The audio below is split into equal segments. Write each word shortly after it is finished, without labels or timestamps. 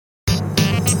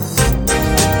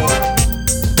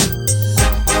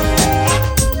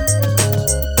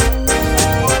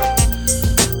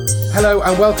Hello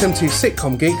and welcome to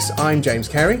Sitcom Geeks. I'm James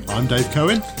Carey. I'm Dave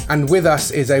Cohen. And with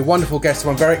us is a wonderful guest who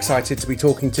I'm very excited to be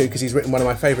talking to because he's written one of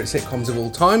my favourite sitcoms of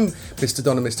all time, Mr.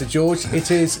 Don and Mr. George.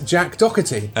 It is Jack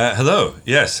Doherty. Hello.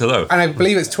 Yes, hello. And I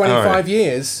believe it's 25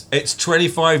 years. It's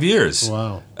 25 years.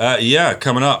 Wow. Yeah,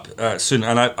 coming up soon.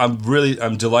 And I'm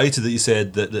delighted that you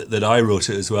said that I wrote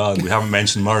it as well, and we haven't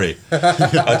mentioned Murray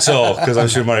at all, because I'm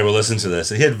sure Murray will listen to this.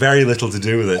 He had very little to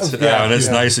do with it, and it's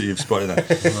nice that you've spotted that.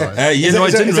 Right. I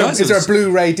didn't realise. Is there a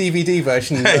Blu-ray DVD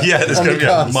version? Yeah, there's going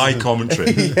to be my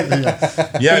commentary.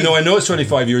 I know it's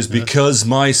 25 years because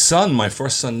my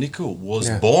first son Nico, was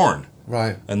born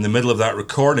in the middle of that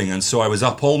recording, and so I was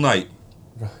up all night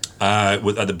at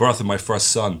the birth of my first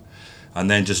son, and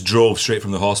then just drove straight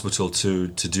from the hospital to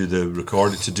do the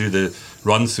recording, to do the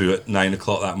run through at 9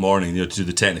 o'clock that morning, to do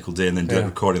the technical day, and then do the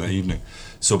recording that evening.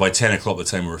 So by 10 o'clock, by the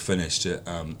time we were finished, so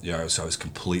I was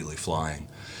completely flying.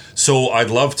 So I'd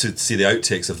love to see the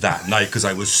outtakes of that night because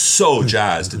I was so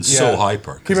jazzed and so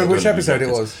hyper. Do you remember which episode it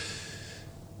was?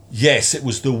 Yes, it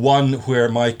was the one where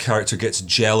my character gets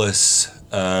jealous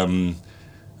when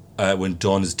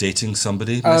Dawn is dating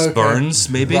somebody, Miss Burns,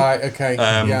 maybe. Right.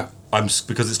 Okay.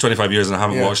 Because it's 25 years and I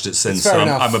haven't watched it since, so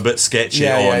I'm a bit sketchy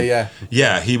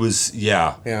he was.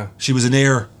 She was an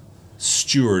air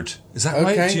steward. Is that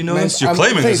right? Do you know this? You're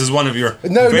claiming this is one of your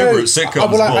favourite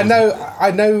sitcoms.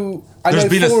 I know. There's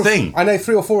been a thing. I know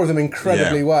 3 or 4 of them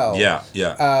incredibly well. Yeah.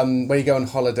 Where you go on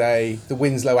holiday, the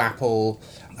Winslow Apple,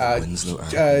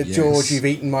 George, You've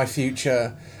Eaten My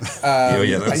Future.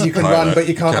 You can run, but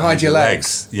you can't hide your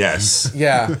legs. Yes.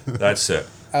 Yeah. That's it.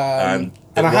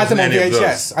 And I had them on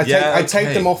VHS. I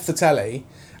taped them off the telly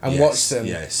and watched them.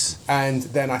 Yes. And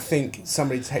then I think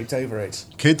somebody taped over it.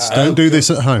 Kids, don't do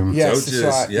this at home. Yes, that's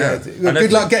right. Yeah.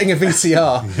 Good luck getting a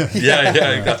VCR.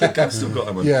 I think I've still got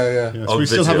them. Yes, we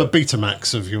still have a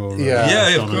Betamax of your...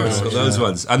 of course, those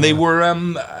ones. And they were,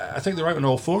 I think they're out on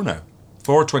all 4 now.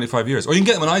 For 25 years. Or you can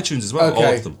get them on iTunes as well, all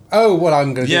of them. Oh, well,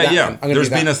 I'm going to do that. Yeah, there's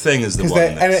been a thing as the one.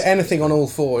 Anything on all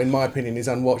 4, in my opinion, is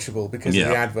unwatchable because of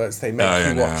the adverts they make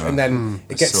you watch. And then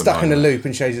it gets stuck in a loop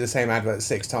and shows you the same advert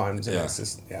 6 times. And it's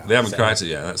just, they haven't cracked it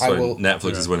yet. That's why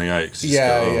Netflix is winning out.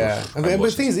 But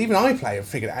the thing is, even iPlayer have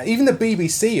figured it out. Even the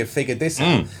BBC have figured this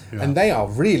out. And they are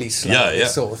really slow at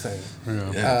this sort of thing.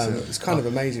 It's kind of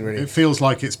amazing, really. It feels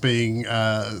like it's being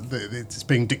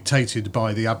dictated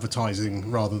by the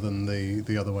advertising rather than the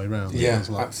other way around.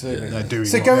 Absolutely. They're doing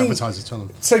what the advertisers tell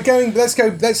them. So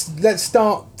let's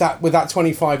start that with that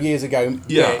 25 years ago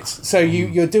bit. So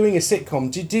you're doing a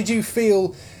sitcom. Did you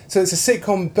feel... So it's a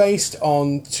sitcom based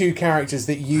on 2 characters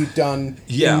that you've done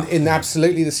in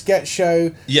Absolutely, the sketch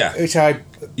show. Which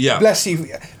bless you.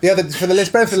 For the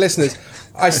benefit of the listeners,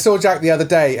 I saw Jack the other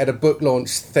day at a book launch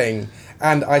thing,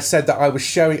 and I said that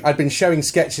I'd been showing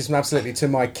sketches from Absolutely to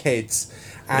my kids,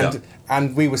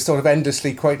 and we were sort of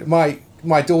endlessly quoting.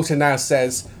 My daughter now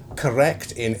says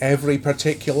correct in every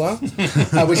particular,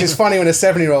 which is funny when a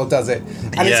 7-year-old does it.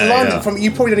 And it's a line that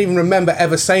you probably don't even remember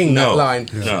ever saying that line.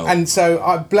 No. And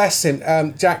so, bless him,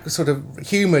 Jack sort of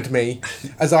humoured me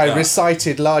as I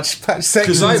recited large sections of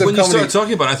comedy. Because when you started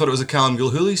talking about it, I thought it was a Callum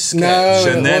Gilhooly sketch,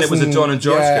 and then it was a Don and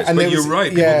George sketch. And but you're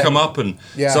right, people come up and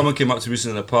someone came up to me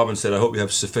in a pub and said, I hope you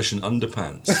have sufficient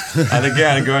underpants. And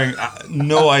again, I'm going,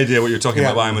 no idea what you're talking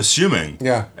about, but I'm assuming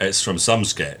it's from some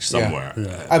sketch somewhere.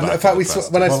 In fact,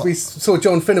 we saw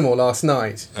John Finnemore last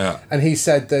night, and he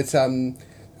said that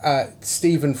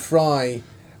Stephen Fry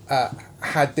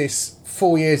had this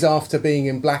 4 years after being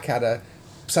in Blackadder,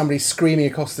 somebody screaming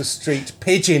across the street,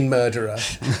 "Pigeon murderer,"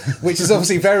 which is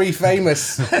obviously very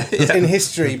famous in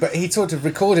history, but he sort of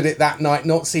recorded it that night,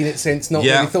 not seen it since, not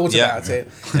really thought about it.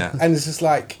 And it's just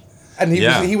like... And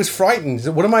he was frightened.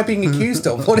 What am I being accused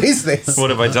of? What is this?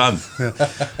 What have I done?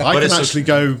 I can actually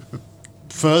go...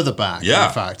 further back, in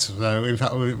fact. So, in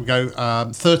fact, we go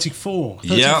 34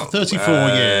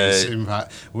 years, in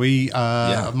fact.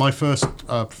 My first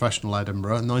professional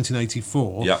Edinburgh in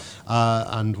 1984,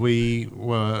 and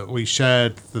we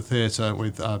shared the theatre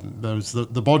with, there was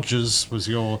the Bodgers was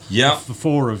the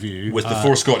 4 of you. With the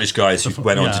 4 Scottish guys who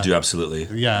went on to do Absolutely.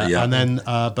 And then,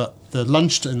 but in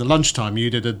the lunchtime, you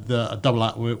did a double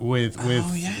act with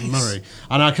Murray.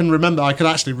 And I can remember, I could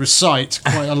actually recite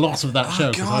quite a lot of that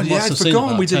show. God, I'd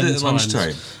forgotten we did it at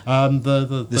lunchtime.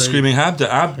 The Screaming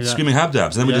Habdabs.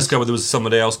 And then we discovered there was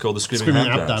somebody else called the Screaming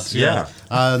Habdabs.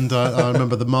 And I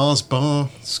remember the Mars Bar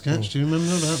sketch. Do you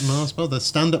remember that Mars Bar? The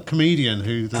stand-up comedian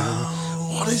who...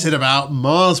 what is it about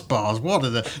Mars bars? What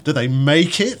do they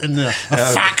make it in a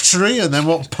factory and then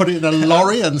put it in a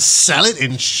lorry and sell it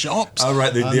in shops? Oh,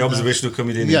 right, the observational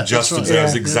comedian who just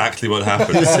observes exactly what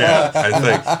happens. I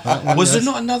think. Was there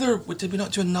not another? Did we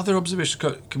not do another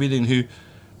observational comedian who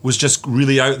was just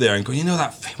really out there and going, you know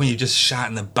that thing when you just shat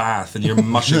in the bath and you're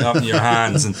mushing up in your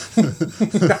hands and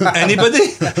anybody?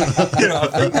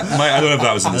 I don't know if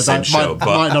that was in the same show, but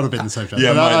might not have been the same show.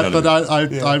 Yeah,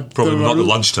 I probably not the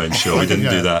lunchtime show. We didn't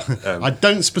do that. I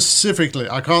don't specifically.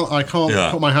 I can't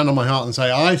put my hand on my heart and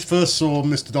say I first saw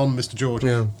Mr. Don, Mr. George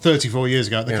 34 years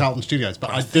ago at the Carlton Studios, but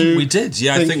I do. We did.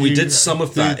 Yeah, I think we did some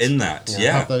of that in that.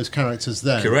 Yeah, have those characters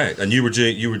there. Correct. And you were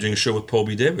doing a show with Paul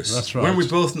B. Davis. That's right. Weren't we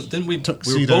both? Didn't we?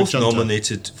 We were both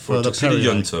nominated for Tuxedo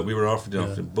Junta. We were offered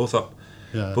both up.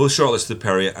 Yeah. Both shortlisted to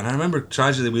Perry, and I remember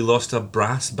tragically we lost a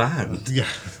brass band. Yeah.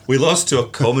 We lost to a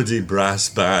comedy brass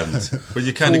band. Where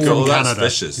you kind of go, that's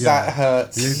vicious. Yeah. That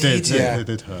hurts. It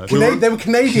did hurt. They were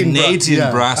Canadian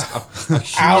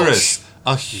brass.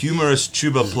 A humorous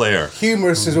tuba player.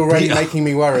 Humorous is already making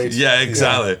me worried. Yeah,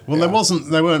 exactly. Well,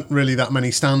 there weren't really that many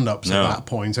stand-ups at that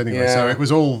point anyway. So it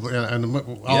was all, and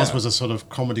ours was a sort of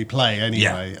comedy play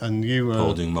anyway. And you were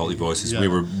Paul doing multi voices. We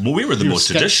were the most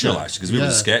traditional actually, because we were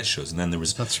the sketch shows, and then there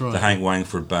was the Hank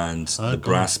Wangford band, the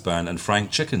brass band, and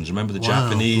Frank Chickens. Remember the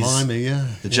Japanese?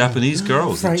 The Japanese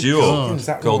girls, the duo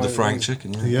called the Frank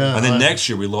Chicken. Yeah. And then next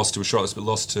year we lost to a shortlist, but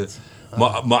lost to.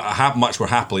 Much more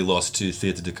happily lost to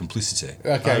Theatre de Complicité.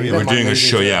 Okay, they were doing a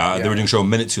show. They were doing a show a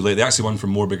minute too late. They actually won for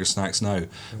More Bigger Snacks now,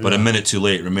 but a minute too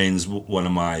late remains one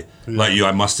of my like you.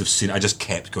 I must have seen. I just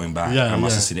kept going back. I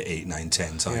must have seen it 8, 9,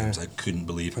 10 times. I couldn't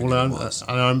believe how good it was.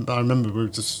 I remember we were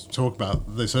just talking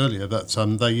about this earlier that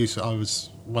they used.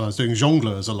 When I was doing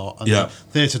Jongleurs a lot, and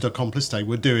Theatre de Complicité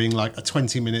were doing like a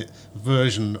 20-minute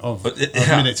version of A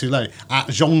Minute Too Late at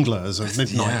Jongleurs, a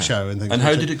midnight show and things. And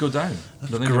how did it go down?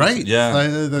 Great.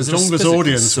 The Jongleurs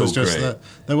audience was just that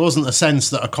there wasn't a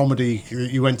sense that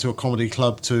you went to a comedy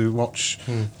club to watch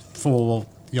four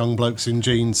young blokes in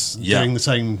jeans doing the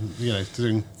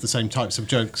same types of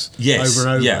jokes over and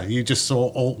over. Yeah. You just saw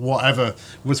whatever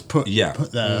was put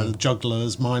there,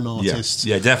 jugglers, mime artists.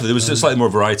 Yeah, definitely. There was slightly more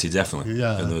variety, definitely,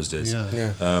 in those days.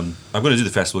 I'm going to do the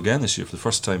festival again this year for the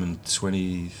first time in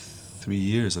 23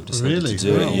 years. I've decided to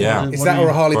do it. Yeah. Is that or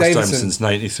a Harley Davidson? First time since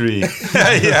 93.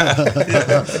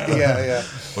 Yeah.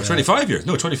 Or 25 years.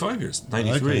 No, 25 years.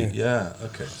 93. Okay. Yeah,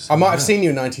 okay. So, I might have seen you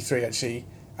in 93, actually.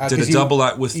 Did a double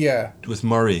act with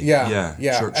Murray. Yeah.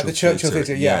 At the Churchill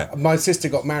Theatre. Yeah. My sister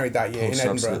got married that year in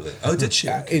Edinburgh. Absolutely. Oh, did she?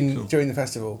 During the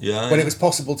festival. When it was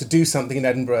possible to do something in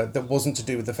Edinburgh that wasn't to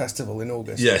do with the festival in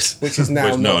August. Yes. Which is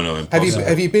now no, impossible.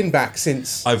 Have you been back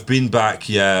since? I've been back,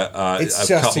 a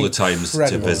couple of times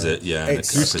to visit, and I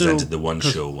presented the one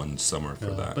show one summer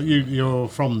for that. But you're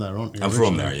from there, aren't you? I'm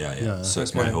from there, yeah. So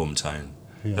it's my hometown.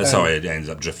 Yeah. That's how I ended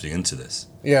up drifting into this.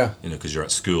 Yeah. Because you're at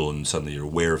school and suddenly you're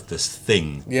aware of this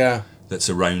thing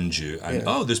that's around you.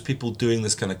 And, there's people doing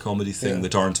this kind of comedy thing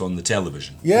that aren't on the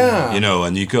television. Yeah.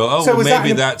 And you go,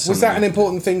 maybe that's... Was that an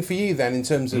important thing for you then in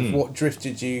terms of what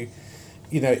drifted you...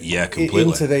 completely.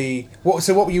 Into the what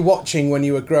were you watching when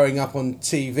you were growing up on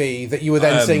TV that you were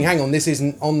then saying, hang on, this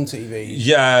isn't on TV?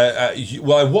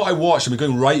 What I watched,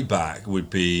 going right back,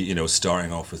 would be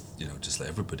starting off with just like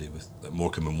everybody with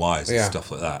Morecambe and Wise and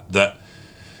stuff like that.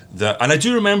 That and I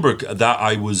do remember that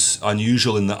I was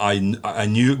unusual in that I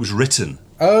knew it was written.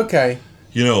 Okay.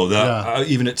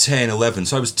 Even at 10, 11.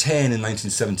 So I was 10 in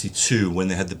 1972 when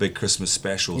they had the big Christmas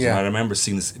specials, and I remember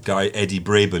seeing this guy Eddie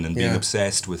Braben and being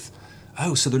obsessed with.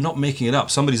 Oh, so they're not making it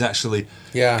up. Somebody's actually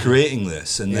creating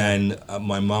this. And then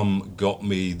my mum got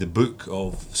me the book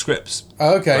of scripts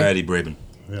by Eddie Braben.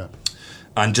 Yeah.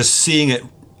 And just seeing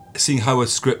how a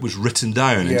script was written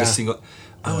down and just seeing,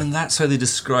 and that's how they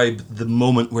describe the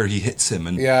moment where he hits him.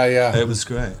 And it was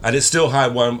great. And it still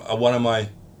had one of my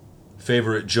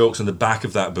favourite jokes on the back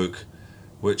of that book,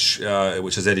 which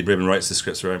as Eddie Braben writes the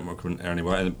scripts for Eric Morecambe and Ernie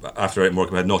White, and after Eric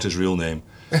Morecambe had not his real name,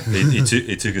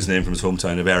 he took his name from his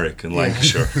hometown of Eric in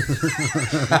Lancashire.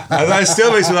 And that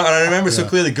still makes me laugh. And I remember so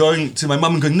clearly going to my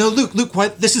mum and going, "No, look, why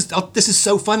this is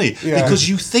so funny because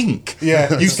you think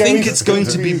it's going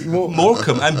to be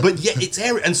Morecambe, but yet it's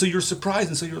Eric, and so you're surprised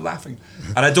and so you're laughing."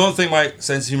 And I don't think my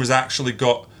sense of humour has actually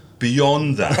got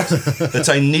beyond that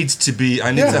I need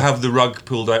to have the rug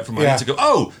pulled out from my head to go,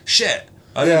 "Oh shit."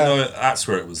 I didn't know that's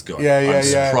where it was going. I'm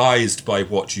surprised by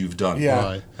what you've done.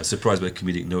 Right. I'm surprised by the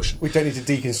comedic notion. We don't need to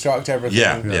deconstruct everything.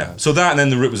 Yeah. So that, and then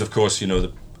the route was, of course,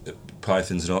 the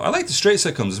Pythons and all. I like the straight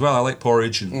sitcoms as well. I like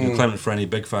Porridge and Clement Frenny,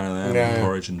 big fan of them. And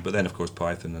Porridge, but then of course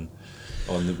Python and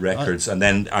on the records. And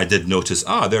then I did notice,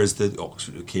 there's the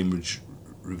Oxford, Cambridge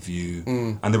Review,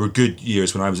 and there were good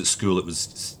years when I was at school. It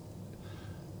was,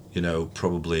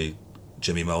 probably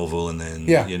Jimmy Melville, and then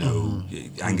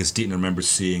Angus Deaton. I remember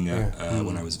seeing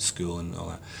when I was at school and all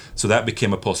that. So that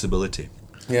became a possibility.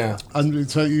 Yeah. And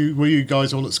so were you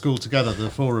guys all at school together, the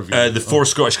four of you? The four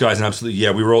Scottish guys, and absolutely,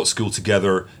 we were all at school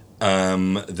together.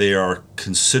 They are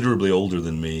considerably older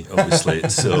than me, obviously.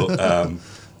 So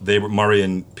they were Murray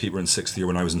and Pete were in 6th year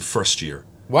when I was in 1st year.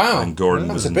 Wow. And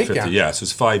Gordon was in 5th year. Yeah, so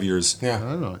it's 5 years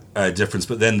difference.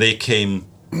 But then they came.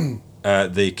 I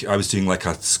was doing like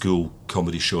a school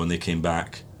comedy show, and they came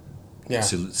back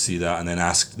to see that, and then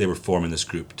they were forming this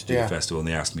group to do the festival, and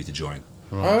they asked me to join.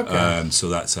 Right. Okay. So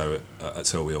that's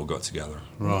how we all got together.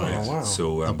 Right. Oh, wow.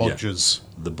 So the Bodgers.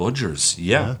 The Bodgers,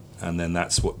 and then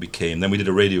that's what became. Then we did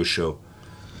a radio show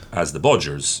as the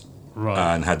Bodgers,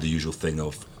 and had the usual thing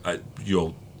of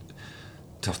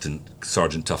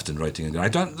Sergeant Tufton writing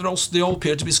again. They all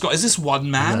appear to be Scott. Is this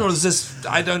one man or is this?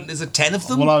 Is it 10 of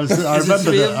them? Well, I remember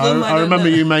that. I remember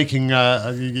you making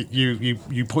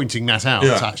you pointing that out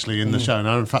actually in the show. And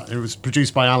in fact, it was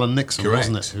produced by Alan Nixon,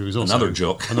 wasn't it? Who was also another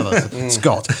joke,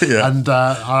 Scott. And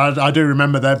I do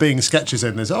remember there being sketches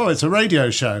in this. Oh, it's a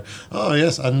radio show. Oh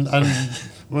yes, and.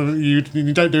 Well, you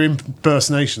don't do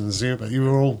impersonations, but you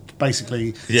were all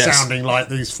basically sounding like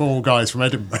these 4 guys from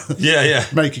Edinburgh.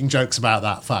 Making jokes about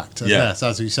that fact. And yes,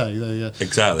 as you say.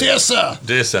 Exactly. Dear sir,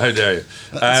 how dare you?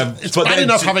 It's bad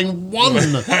enough having one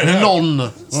non.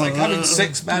 It's like having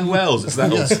 6 Manuels. It's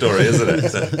that old story, isn't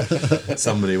it?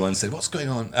 Somebody once said, "What's going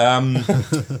on?"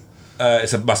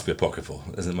 It must be apocryphal,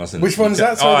 isn't it? Which one's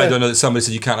that? I don't know. Somebody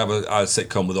said you can't have a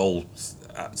sitcom with all.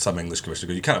 Some English commissioner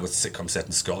go, you can't have a sitcom set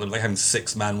in Scotland, like having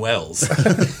 6 Manuels.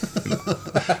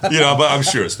 But I'm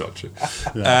sure it's not true.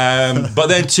 But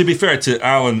then, to be fair to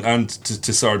Alan and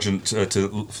to Sergeant,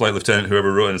 to Flight Lieutenant,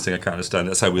 whoever wrote anything, I can't understand.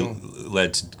 That's how we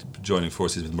led to joining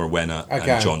forces with Morwenna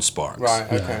and John Sparks,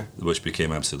 which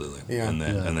became Absolutely. And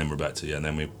then we're back to and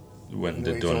then we went and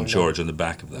did Don and George on the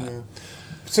back of that. Yeah.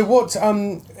 So what,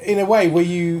 in a way, were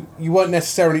you weren't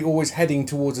necessarily always heading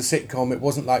towards a sitcom? It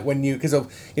wasn't like when because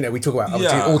of, we talk about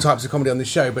obviously all types of comedy on the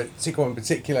show, but sitcom in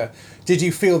particular, did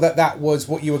you feel that was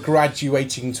what you were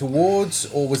graduating towards,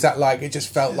 or was that like, it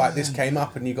just felt like this came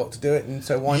up and you got to do it, and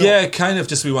so why not? Yeah, kind of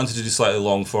just we wanted to do slightly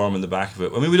long form in the back of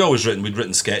it. I mean, we'd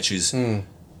written sketches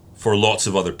for lots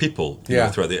of other people,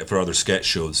 for other sketch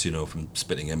shows, from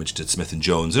Spitting Image to Smith and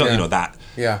Jones, that.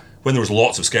 Yeah. When there was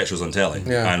lots of sketch shows on telly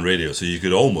and radio, so you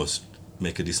could almost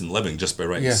make a decent living just by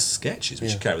writing sketches,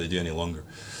 which you can't really do any longer.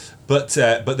 But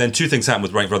then 2 things happened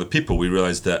with writing for other people. We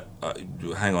realised that,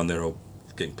 hang on, they're all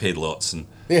getting paid lots, and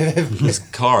there's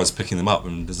cars picking them up,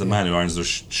 and there's a man who irons their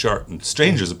shirt, and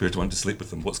strangers appear to want to sleep with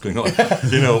them. What's going on?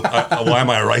 Why am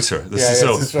I a writer?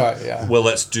 That's right. Well,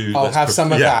 let's have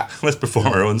some of that. Let's perform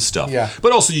our own stuff. Yeah.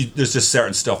 But also, there's just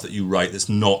certain stuff that you write that's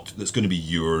going to be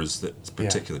yours, that's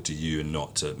particular to you, and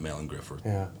not to Mel and Griff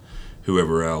or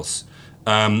whoever else.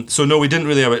 So no, we didn't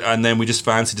really have it, and then we just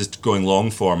fancied just going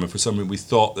long form, and for some reason we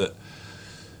thought that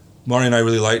Murray and I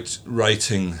really liked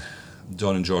writing.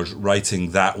 Don and George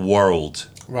writing that world,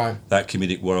 that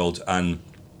comedic world, and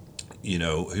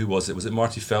who was it? Was it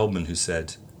Marty Feldman who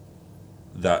said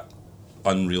that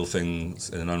unreal things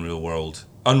in an unreal world,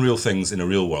 unreal things in a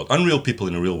real world, unreal people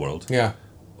in a real world,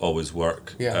 always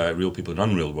work. Real people in an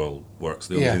unreal world works.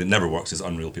 The only thing that never works is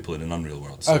unreal people in an unreal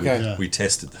world. So we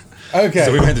tested that. Okay.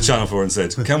 So we went to Channel 4 and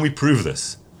said, "Can we prove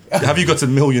this? Have you got £1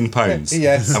 million?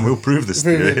 Yes. And we'll prove this.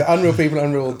 Unreal people,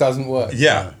 unreal doesn't work.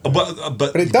 Yeah,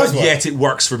 but it does work. Yet it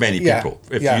works for many people.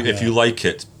 If you like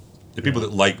it, the people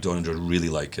that like Don and George really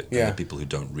like it, and the people who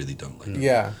don't really don't like it.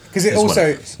 Yeah, because it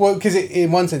also, because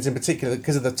in one sense in particular,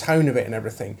 because of the tone of it and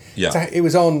everything. Yeah. So it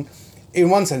was on, in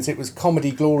one sense, it was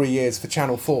comedy glory years for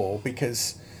Channel 4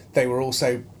 because they were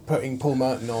also putting Paul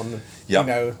Merton on,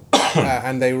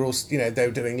 and they were also, they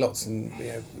were doing lots and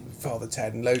Father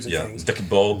Ted and loads of things. Vic and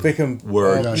Bob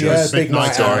were Big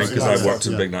Night Out, because I worked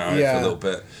in Big Night Out for a little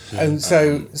bit.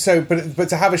 And but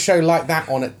to have a show like that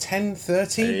on at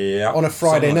 10:30 on a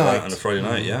Friday night,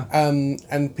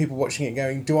 and people watching it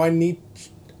going,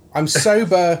 I'm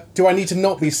sober. Do I need to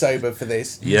not be sober for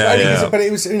this? But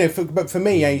it was, but for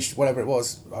me, aged whatever it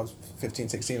was, I was 15,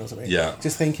 16 or something. Yeah.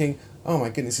 Just thinking, oh my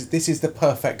goodness, this is the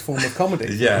perfect form of comedy.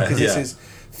 Because this is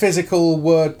physical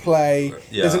wordplay.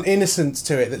 Yeah. There's an innocence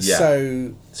to it that's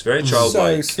so. It's very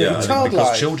childlike. So childlike.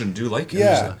 Because children do like it.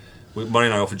 Yeah. Murray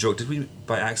and I often joke, did we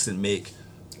by accident make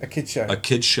a kid's show? A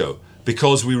kid's show.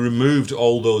 because we removed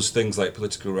all those things like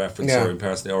political reference or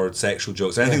impersonation or sexual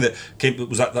jokes, anything that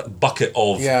was that bucket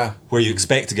of where you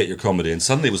expect to get your comedy, and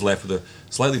suddenly it was left with a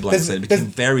slightly blank slate. It became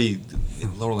very.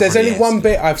 There's only one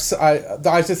bit that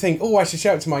I just think, I should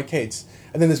show it to my kids,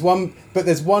 and then there's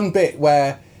one bit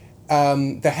where.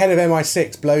 The head of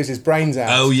MI6 blows his brains out.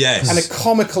 Oh, yes. And a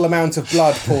comical amount of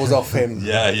blood pours off him.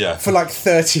 For like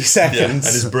 30 seconds. Yeah. And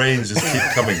his brains just keep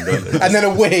coming, don't they? And then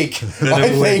a wig. I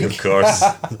think, of course.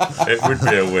 It would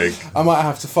be a wig. I might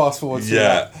have to fast forward to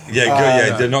that.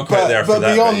 Yeah, they're not quite there for that.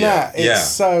 But beyond that, it's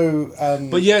so...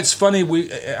 but yeah, it's funny.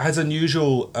 It has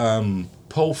unusual...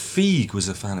 Paul Feig was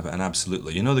a fan of it, and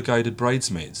absolutely. You know the guy who did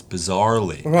Bridesmaids,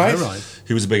 bizarrely. Right.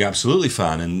 He was a big Absolutely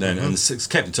fan, and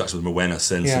kept in touch with Morwenna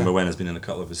since, and Morwenna's been in a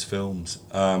couple of his films.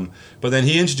 But then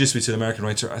he introduced me to an American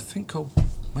writer, I think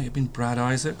might have been Brad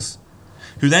Isaacs,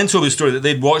 who then told me a story that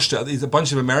they'd watched it. A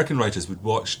bunch of American writers would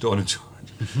watch Dawn and George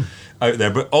out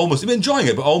there, but almost enjoying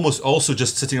it, but almost also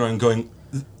just sitting around going,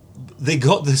 they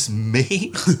got this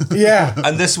made.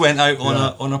 And this went out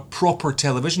on a proper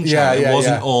television channel. It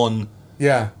wasn't on...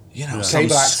 some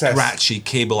scratchy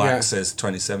cable access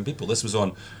 27 people. This was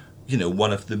on,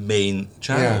 one of the main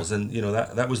channels, and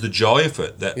that was the joy of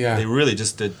it. That they really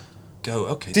just did go.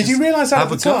 Okay. Did you realise that at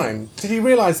the time? Did you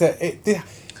realise that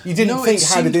you didn't think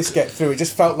how did this get through? It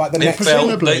just felt like the next. It felt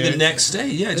like the next day.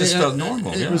 Yeah, it just felt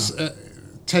normal. It was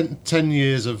 10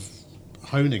 years of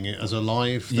honing it as a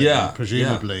live thing.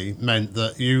 Presumably meant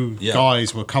that you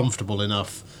guys were comfortable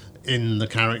enough in the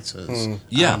characters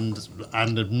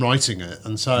and writing it,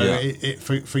 and so it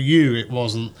for you it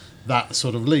wasn't that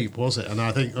sort of leap, was it? And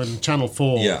I think when Channel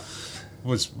 4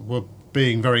 were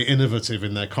being very innovative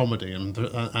in their comedy,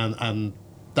 and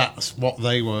that's what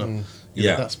they were.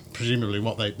 That's presumably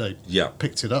what they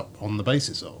picked it up on the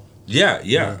basis of.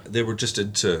 They were just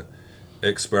into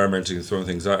experimenting and throwing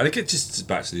things out, and it gets just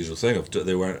back to the usual thing of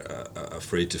they weren't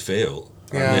afraid to fail,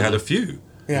 and they had a few.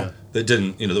 That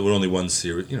didn't, that were only one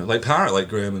series, like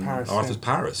Graham and Arthur's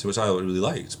Paris, which I really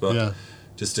liked, but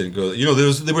just didn't go.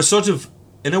 They were sort of,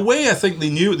 in a way, I think they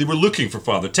knew they were looking for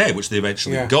Father Ted, which they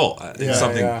eventually got.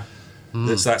 Something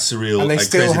that's that surreal, and they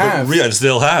still crazy, have, and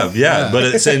still have, but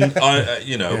it's in,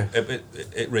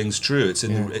 it rings true. It's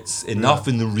in, it's enough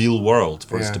in the real world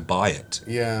for us to buy it,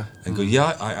 and go,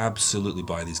 I absolutely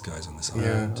buy these guys on this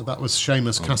island. That was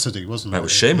Seamus Cassidy, wasn't it? That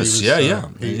was Seamus,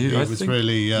 He was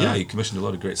really, he commissioned a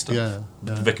lot of great stuff.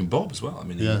 Vic and Bob as well. I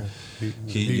mean,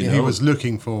 he was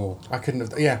looking for. I couldn't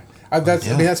have.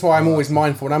 That's why I'm always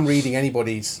mindful when I'm reading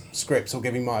anybody's scripts or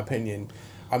giving my opinion.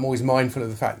 I'm always mindful of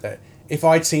the fact that if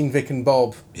I'd seen Vic and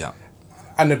Bob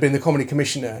and had been the comedy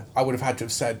commissioner, I would have had to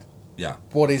have said,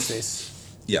 what is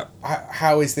this?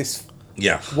 How is this?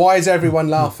 Why is everyone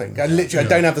laughing? I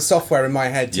don't have the software in my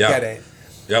head to get it.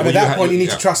 And at that point, you need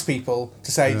to trust people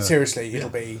to say, seriously, it'll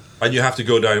be... And you have to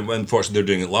go down, unfortunately, they're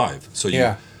doing it live. So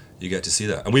you get to see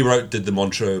that. And we were out, did the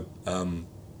Montreux... no,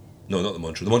 not the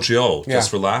Montreux. The Montreal, Just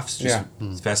for Laughs,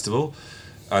 festival.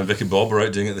 And Vic and Bob were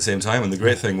out doing it at the same time, and the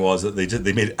great thing was that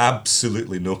they made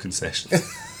absolutely no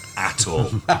concessions at all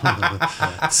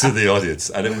to the audience,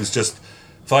 and it was just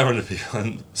 500 people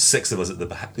and 6 of us at the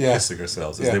back pissing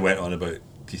ourselves as they went on about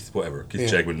Keith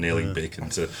Chegwin nailing bacon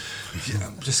to.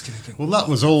 I'm just kidding. Well, that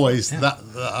was always that.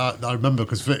 I remember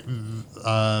because Vic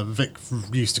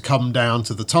used to come down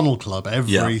to the Tunnel Club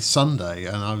every Sunday,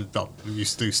 and I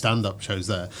used to do stand-up shows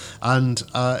there, and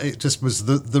it just was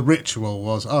the ritual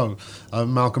was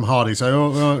Malcolm Hardy say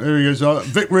here he is,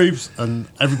 Vic Reeves, and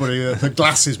everybody the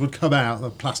glasses would come out, the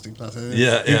plastic glasses.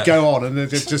 He'd go on and they'd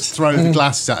just throw the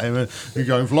glasses at him and he'd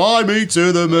go fly me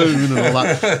to the moon and all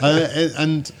that,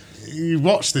 and you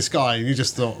watch this guy and you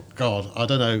just thought, God, I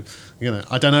don't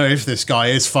know if this guy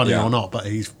is funny or not, but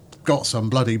he's got some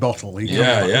bloody bottle. He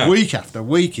comes week after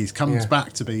week, he comes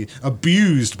back to be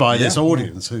abused by this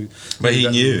audience who. But he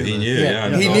knew. He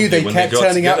knew they kept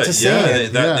turning up to see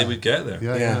it. They would get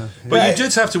there. But you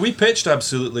did have to. We pitched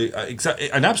Absolutely,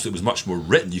 and Absolutely was much more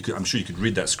written. I'm sure you could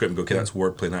read that script and go, okay, that's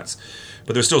wordplay, and that's.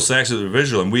 But there's still sections that were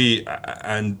visual,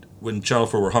 and when Channel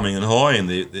 4 were humming and hawing,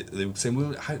 they were saying,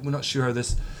 we're not sure how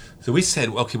this. So we said,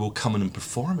 okay, we'll come in and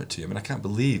perform it to you. I mean, I can't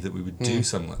believe that we would do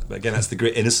something like that. But again, that's the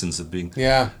great innocence of being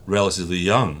relatively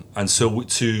young. And so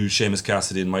to Seamus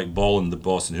Cassidy and Mike Ball and the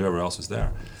boss and whoever else was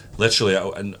there, literally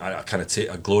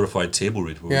a glorified table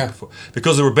read.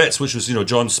 Because there were bits which was,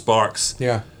 John Sparks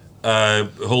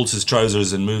holds his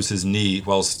trousers and moves his knee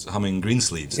whilst humming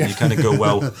Greensleeves. And you kind of go,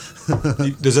 well,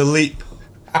 there's a leap.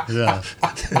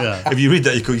 If you read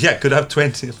that, you go, could I have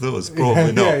 20 of those?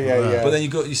 Probably not. But then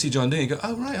you see John doing it, you go,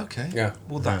 oh right, okay.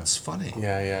 Well, that's funny.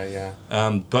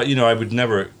 But I would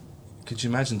never. Could you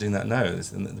imagine doing that now?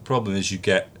 And the problem is you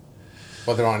get.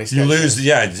 Well, there aren't any sketches.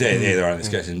 You lose, there aren't any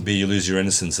sketches. And B, you lose your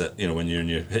innocence at, when you're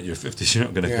hit your 50s, you're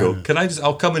not going to go,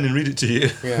 I'll come in and read it to you.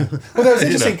 Yeah. Well, that was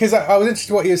interesting, because I was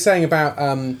interested in what you were saying about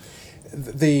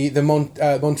the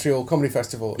Montreal Comedy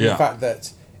Festival, and the fact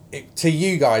that to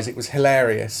you guys it was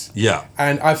hilarious. Yeah.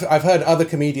 And I've heard other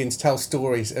comedians tell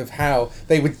stories of how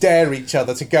they would dare each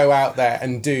other to go out there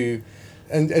and do...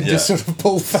 And just sort of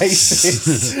pull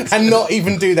faces and not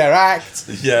even do their act.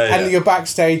 And you're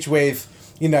backstage with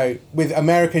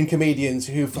American comedians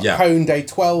who've honed a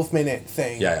 12-minute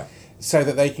thing so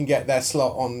that they can get their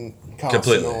slot on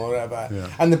Carson or whatever. Yeah.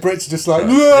 And the Brits are just like,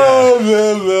 blah,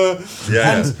 blah, blah.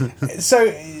 And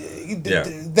so...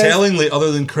 Tellingly,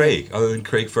 other than Craig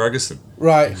Ferguson,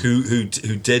 right, who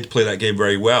did play that game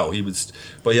very well.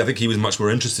 But I think he was much more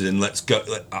interested in I'm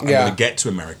going to get to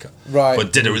America, right?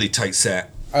 But did a really tight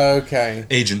set. Okay.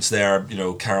 Agents there,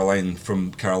 Caroline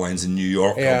from Caroline's in New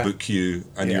York. I'll book you,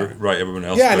 and you're right. Everyone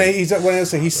else. Yeah,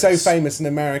 and he's so famous in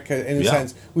America in a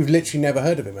sense we've literally never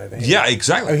heard of him over here. Yeah,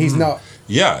 exactly. Oh, he's not.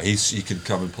 Yeah, he could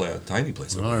come and play a tiny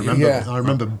place. Well, I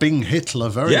remember Bing Hitler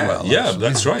very well. Yeah, actually.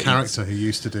 That's right. Character he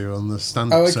used to do on the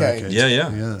stand-up circuit.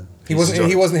 Yeah. He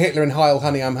wasn't Hitler in Heil,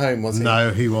 Honey, I'm Home, was he?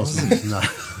 No, he wasn't. No.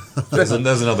 There's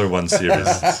another one series.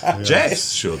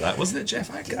 Jeff's show that, wasn't it,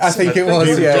 Jeff Atkins? I think it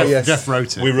was, Jeff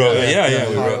wrote it. We wrote it,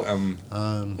 we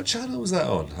wrote what channel was that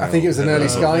on? I think it was an early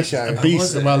Sky show.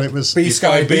 It was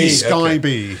Sky B. Sky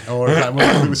B, or it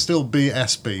was still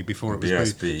BSB before it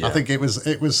was BSB. Yeah. I think it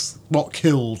was what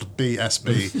killed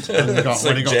BSB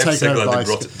when it got taken over by.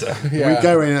 We'd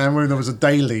go in, and there was a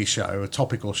daily show, a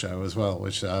topical show as well,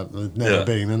 which had never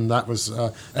been, and that was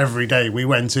every day we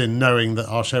went in knowing that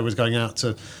our show was going out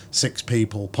to 6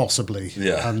 people possibly,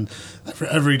 and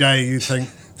every day you think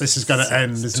this is going to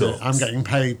end, isn't it? I'm getting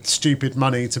paid stupid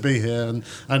money to be here,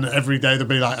 and every day there'll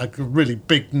be like a really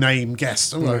big name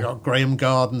guest. We got Graham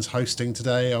Gardens hosting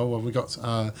today. We got,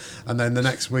 and then the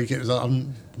next week it was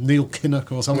Neil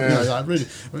Kinnock or something like that. Really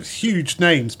huge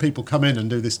names. People come in and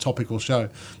do this topical show.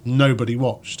 Nobody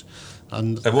watched.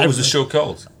 And what was the show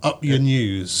called? Up Your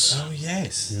News. Oh,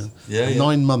 yes. Yeah.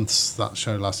 9 months that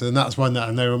show lasted. And that's when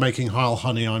and they were making Heil,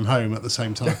 Honey, I'm Home at the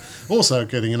same time. Also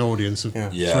getting an audience of 3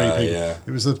 people. Yeah.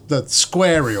 It was the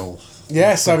Squarial.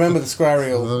 Yes, I remember the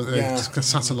Squarial.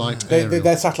 Satellite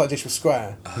their satellite dish was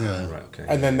square. Yeah. Right, okay.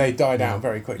 And then they died out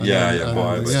very quickly.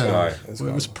 It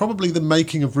was probably the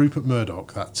making of Rupert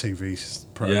Murdoch, that TV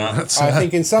program. Yeah. I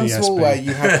think in some small way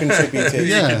you have contributed.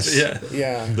 Yes.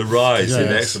 The rise, the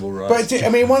inexorable rise. But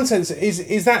in one sense,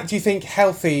 is that, do you think,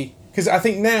 healthy? Because I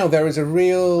think now there is a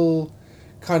real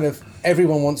kind of,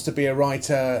 everyone wants to be a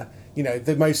writer.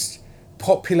 The most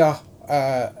popular...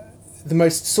 the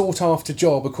most sought-after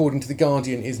job, according to The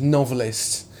Guardian, is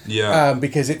novelist. Yeah.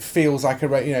 Because it feels like a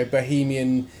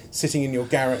bohemian sitting in your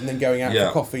garret and then going out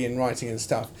for coffee and writing and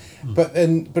stuff.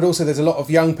 But also there's a lot of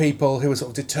young people who are sort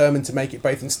of determined to make it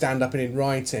both in stand-up and in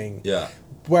writing. Yeah.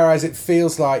 Whereas it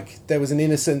feels like there was an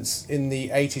innocence in the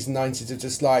 80s and 90s of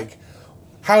just like,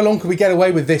 how long could we get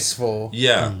away with this for?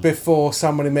 Yeah. Before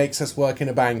someone makes us work in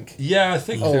a bank. Yeah, I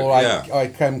think. Or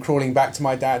I come crawling back to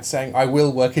my dad saying, I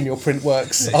will work in your print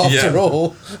works after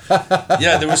all.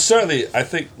 There was certainly, I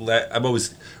think, I'm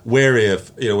always wary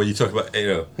of, when you talk about,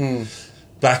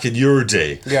 back in your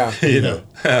day. Yeah.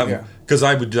 Because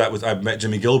I would do that I met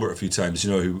Jimmy Gilbert a few times,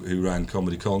 who ran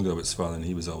Comedy Congo at Svan, and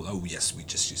he was always, oh yes, we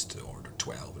just used to order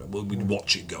 12. We'd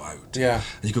watch it go out. Yeah.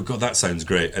 And you go, God, that sounds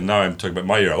great. And now I'm talking about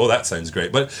my era. Oh, that sounds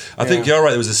great. But I think you're right.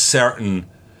 There was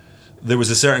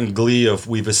a certain glee of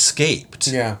we've escaped.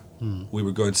 Yeah. We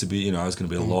were going to be, I was going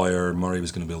to be a lawyer. Murray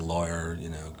was going to be a lawyer.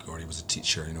 Gordy was a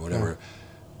teacher. Whatever.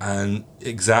 Yeah. And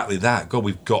exactly that. God,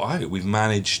 we've got out. We've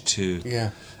managed to. Yeah.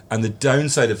 And the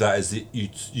downside of that is that you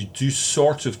do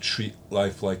sort of treat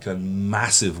life like a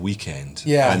massive weekend.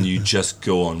 Yeah. And you just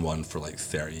go on one for like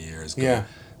 30 years. Yeah.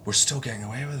 We're still getting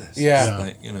away with this.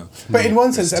 Yeah. But in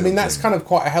one sense, that's kind of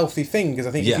quite a healthy thing, because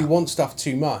I think if you want stuff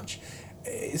too much,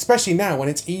 especially now when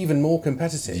it's even more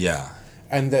competitive. Yeah.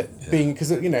 And that being,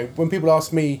 because, when people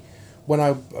ask me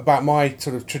about my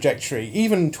sort of trajectory,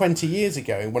 even 20 years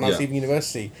ago when I was leaving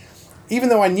university, even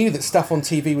though I knew that stuff on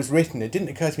TV was written, it didn't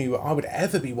occur to me that I would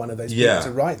ever be one of those people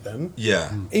to write them.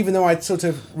 Yeah. Even though I'd sort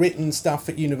of written stuff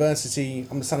at university,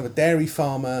 I'm the son of a dairy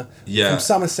farmer from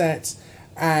Somerset.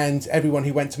 And everyone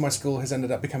who went to my school has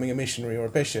ended up becoming a missionary or a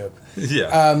bishop.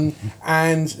 Yeah.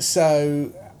 And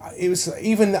so it was,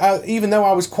 even though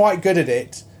I was quite good at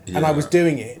it and I was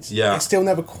doing it, it still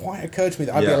never quite occurred to me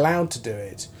that I'd be allowed to do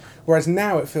it. Whereas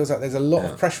now it feels like there's a lot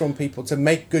of pressure on people to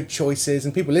make good choices,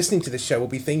 and people listening to this show will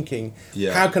be thinking,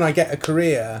 how can I get a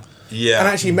career? Yeah. And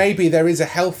actually maybe there is a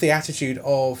healthy attitude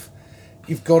of,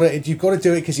 you've got to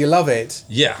do it because you love it.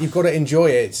 Yeah. You've got to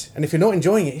enjoy it, and if you're not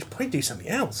enjoying it, you probably do something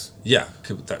else. Yeah.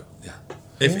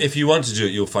 If you want to do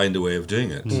it, you'll find a way of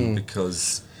doing it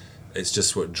because it's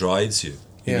just what drives you.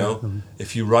 You know,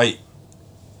 if you write,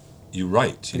 you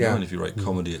write. You know, and if you write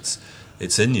comedy,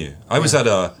 it's in you. I was at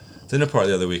a dinner party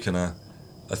the other week, and a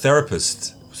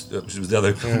therapist, she was the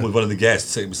other one of the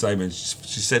guests sitting beside me, and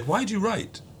she said, "Why do you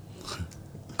write?"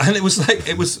 And it was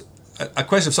a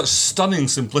question of such stunning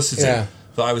simplicity that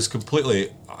I was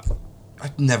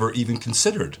I'd never even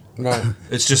considered. Right.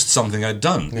 It's just something I'd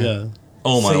done. Yeah.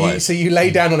 All my life. So you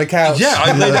lay down on a couch. Yeah,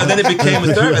 I laid down, and then it became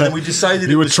a therapy, and then we decided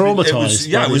you were traumatized.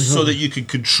 It was so that you could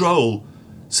control,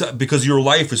 because your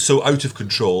life is so out of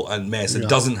control and mess. It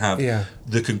doesn't have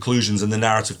the conclusions and the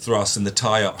narrative thrusts and the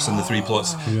tie-ups and the three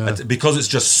plots, because it's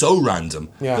just so random.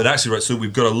 That actually, so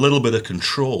we've got a little bit of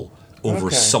control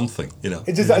over something, you know.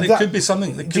 It could be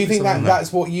something. Do you think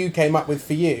that's what you came up with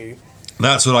for you?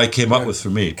 That's what I came up with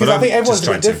for me. But I think everyone's just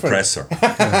trying to impress her.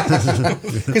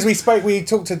 Because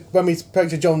when we spoke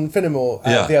to John Finnemore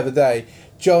the other day.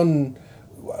 John,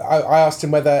 I asked him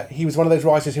whether he was one of those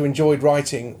writers who enjoyed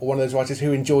writing or one of those writers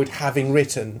who enjoyed having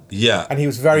written. Yeah. And he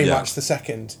was very much the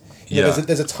second. You know,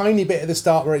 there's a tiny bit at the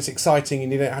start where it's exciting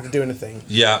and you don't have to do anything.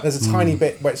 Yeah. There's a tiny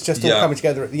bit where it's just all coming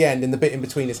together at the end, and the bit in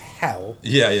between is hell.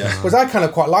 Yeah, yeah. Because I kind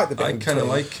of quite like the bit in between. I kind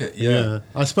of like it, yeah.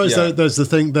 I suppose there's the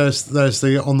thing, there's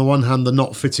the, on the one hand, the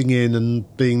not fitting in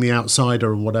and being the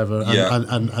outsider and whatever,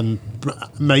 and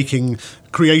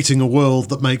creating a world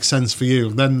that makes sense for you.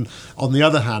 And then on the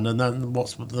other hand, and then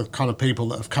what's the kind of people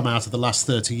that have come out of the last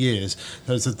 30 years,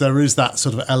 there is that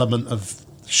sort of element of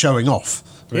showing off.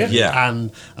 Really. Yeah,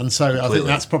 and so completely. I think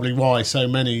that's probably why so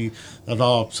many of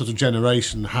our sort of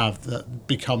generation have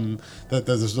become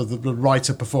there's the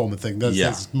writer performer thing.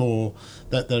 There's more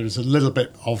that there's a little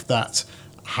bit of that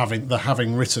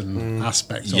having written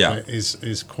aspect of it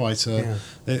is quite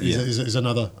is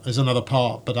another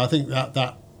part. But I think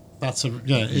that's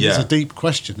a deep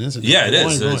question, isn't it? Yeah, it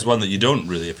is. It's one that you don't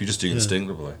really if you just do it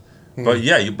instinctively. But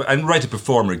and writer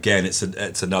performer again, it's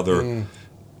another.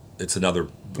 It's another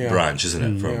branch, isn't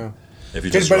it? From if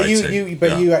you're just writing.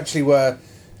 You actually were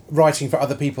writing for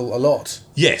other people a lot.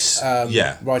 Yes.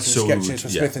 Writing sketches for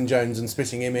Smith and Jones and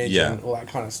Spitting Image and all that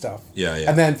kind of stuff. Yeah,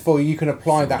 yeah. And then you can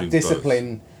apply that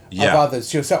discipline of others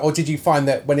to yourself. Or did you find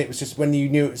that when you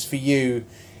knew it was for you,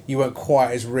 you weren't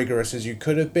quite as rigorous as you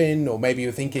could have been, or maybe you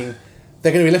were thinking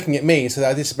they're going to be looking at me, so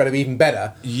this better be even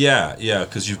better. Yeah,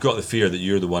 because you've got the fear that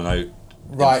you're the one out.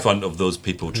 In front of those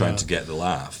people trying to get the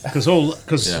laugh. Because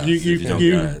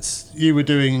you were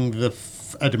doing the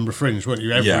Edinburgh Fringe, weren't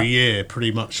you? Every year,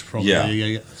 pretty much from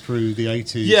through the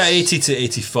 80s. Yeah, 80 to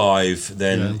 85,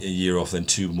 then a year off, then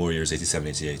 2 more years, 87,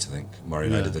 88, I think. Murray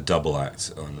and I did the double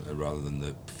act rather than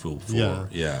the full 4.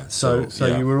 Yeah. So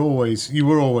you were always.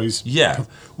 Yeah,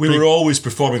 we were always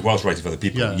performing whilst writing for other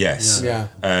people. Yes. Yeah.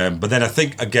 But then I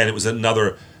think again it was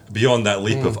another beyond that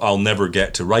leap of I'll never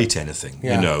get to write anything.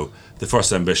 Yeah. You know. The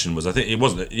first ambition was, I think, it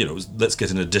wasn't, it was let's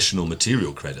get an additional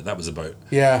material credit. That was about,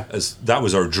 that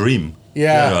was our dream,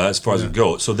 as far as we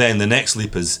go. So then the next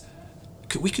leap is,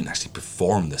 we can actually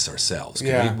perform this ourselves.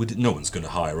 No one's going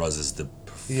to hire us as the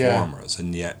performers,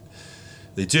 and yet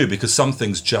they do, because some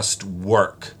things just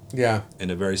work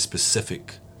in a very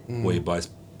specific way by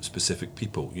specific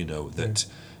people, that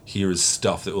here's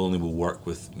stuff that only will work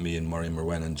with me and Murray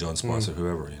Merwen and John Sparks or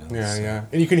whoever.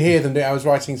 And you can hear them. I was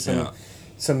writing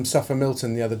some stuff for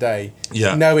Milton the other day,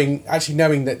 knowing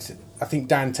that I think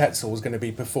Dan Tetzel was going to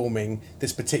be performing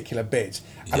this particular bit,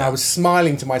 and I was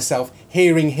smiling to myself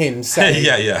hearing him say,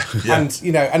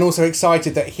 and also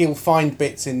excited that he'll find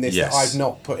bits in this that I've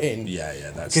not put in,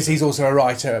 because he's also a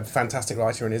writer, a fantastic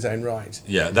writer in his own right.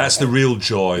 Yeah, that's the real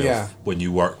joy of when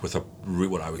you work with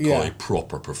what I would call a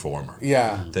proper performer.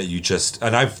 Yeah, that you just,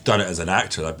 and I've done it as an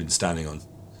actor. I've been standing on,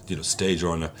 stage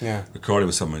or on a recording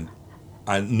with someone.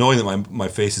 And knowing that my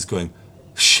face is going,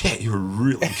 shit, you're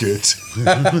really good.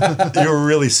 You're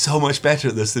really so much better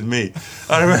at this than me.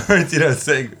 I remember,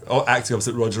 acting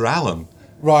opposite Roger Allam.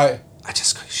 Right. I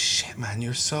just go, shit, man,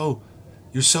 you're so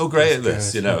great at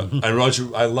this, And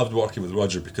Roger, I loved working with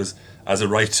Roger because as a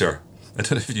writer, I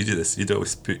don't know if you do this, you'd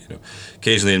always put,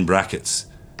 occasionally in brackets,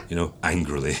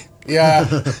 angrily.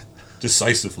 Yeah.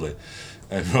 Decisively.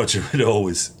 And Roger would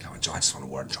always go, John, I just want a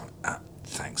word, John.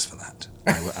 Thanks for that.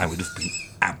 I would have been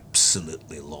absolutely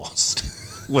absolutely lost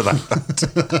without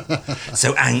that.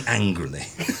 So angrily.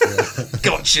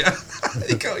 Gotcha.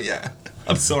 You go, yeah.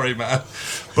 I'm sorry, man.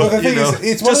 But,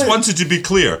 just wanted to be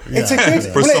clear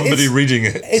for somebody reading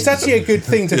it. It's actually a good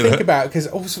thing to think about, because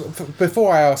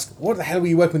before I ask, what the hell were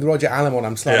you working with Roger Allam on?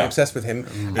 I'm slightly obsessed with him.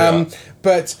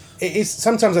 But it is,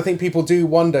 sometimes I think people do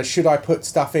wonder, should I put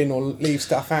stuff in or leave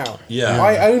stuff out? Yeah.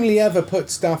 I only ever put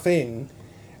stuff in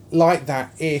like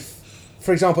that if,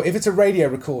 for example, if it's a radio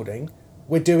recording,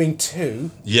 we're doing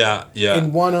 2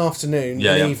 in one afternoon,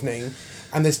 evening,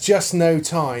 and there's just no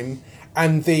time,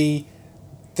 and the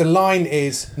line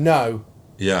is no.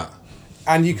 Yeah.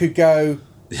 And you could go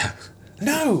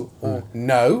no, or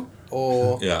no,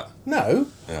 or no,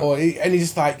 or and you're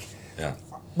just like,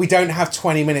 we don't have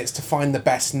 20 minutes to find the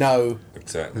best no.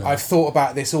 Exactly. I've thought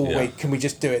about this all week. Can we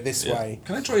just do it this way?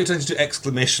 Can I draw your attention to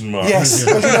exclamation marks? Yes,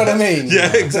 well, you know what I mean?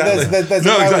 Yeah, exactly. There's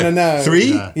no, exactly. And a no.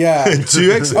 3? Yeah.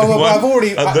 2 exclamation marks. I've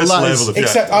already at this level of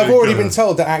except I've already been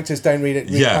told that actors don't read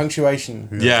punctuation.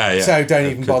 Yeah. So don't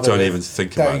even bother. Don't even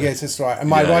think about it. Yes, that's right. And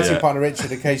my writing partner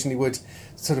Richard occasionally would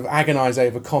sort of agonise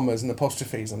over commas and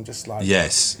apostrophes. I'm just like,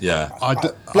 bless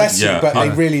you, but they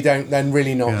really don't. They're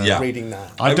really not reading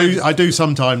that. I do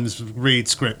sometimes read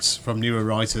scripts from newer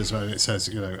writers where it says,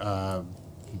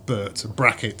 Bert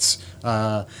brackets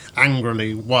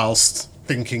angrily whilst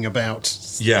thinking about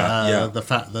the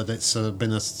fact that it's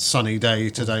been a sunny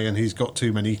day today and he's got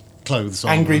too many clothes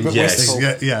on. Angry but wistful.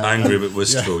 Angry but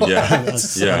wistful.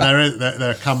 And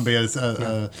there can be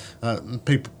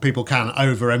people can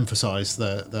overemphasise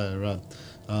their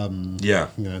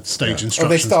stage instructions. Or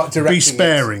they start directing. Be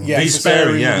sparing. Be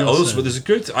sparing. Also, but there's a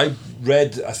good. I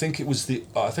read. I think it was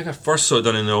I think I first saw it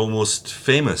done in Almost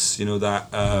Famous.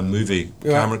 That movie.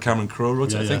 Cameron Crowe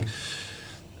wrote it. I think.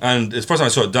 And the first time I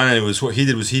saw it done, what he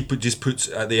did was he puts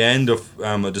at the end of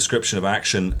a description of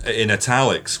action in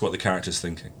italics what the character's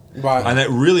thinking. Right. And it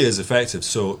really is effective.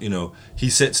 So, he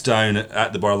sits down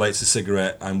at the bar, lights a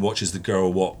cigarette, and watches the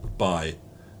girl walk by.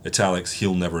 Italics,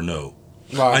 he'll never know.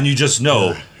 Right. And you just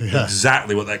know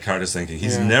exactly what that character's thinking.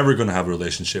 He's never going to have a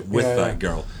relationship with that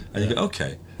girl. And you go,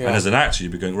 okay. Yeah. And as an actor,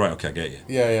 you'd be going, right, okay, I get you.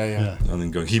 Yeah. And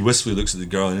then going, he wistfully looks at the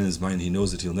girl, and in his mind, he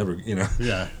knows that he'll never,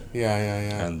 Yeah.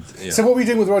 And, So what were you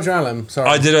doing with Roger Allam? Sorry.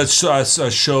 I did a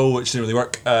show which didn't really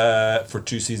work for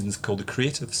 2 seasons called The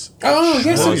Creatives. Oh,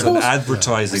 yes, of course. It was an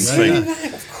advertising thing.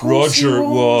 Roger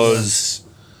was...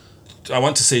 I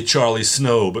want to say Charlie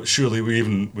Snow, but surely we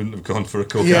even wouldn't have gone for a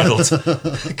coke-addled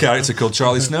character called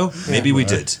Charlie Snow. Maybe we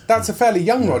did. That's a fairly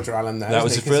young Roger Allam, though. That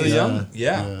was a fairly young.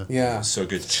 Yeah. So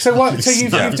good. So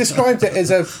you've described it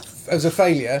as a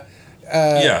failure.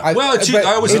 I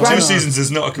always say 2 seasons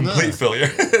is not a complete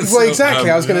failure. Well,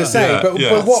 exactly. I was going to say,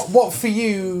 but what for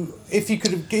you? If you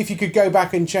could go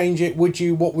back and change it, would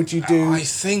you? What would you do? I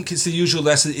think it's the usual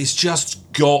lesson. It's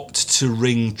just got to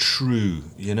ring true,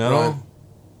 Right.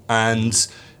 And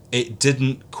it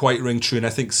didn't quite ring true. And I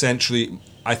think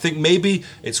maybe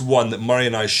it's one that Murray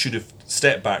and I should have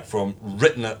stepped back from,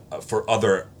 written it for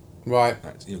other. Right.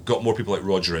 Got more people like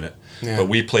Roger in it. Yeah. But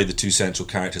we played the 2 central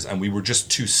characters, and we were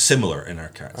just too similar in our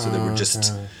characters. So they were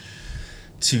just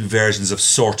 2 versions of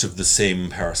sort of the same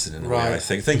person in a way, I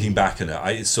think. Thinking back on it,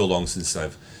 it's so long since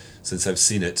I've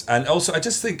seen it. And also, I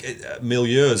just think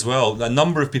milieu as well. A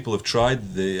number of people have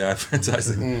tried the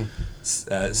advertising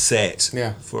set,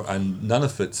 and none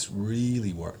of it's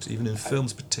really worked, even in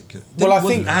films particularly. Well, I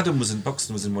think Adam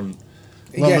Buxton was in one.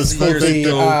 Well, yes,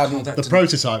 the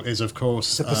prototype is, of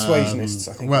course, The Persuasionists.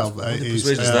 I think.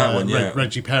 That one,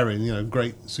 Reggie Perrin,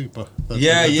 great super. The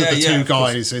 2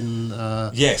 guys in.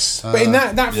 Yes, but in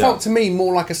that felt to me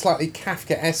more like a slightly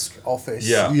Kafkaesque office.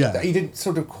 Yeah. That you didn't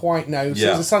sort of quite know. So it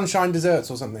was a Sunshine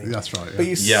Desserts or something. That's right. Yeah. But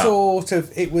you sort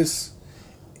of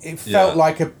it felt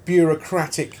like a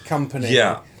bureaucratic company.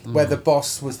 Yeah. Where the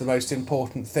boss was the most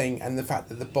important thing, and the fact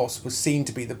that the boss was seen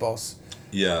to be the boss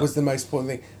was the most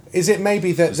important thing. Is it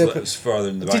maybe that it was further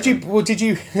in the background?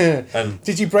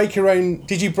 Did you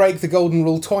break the golden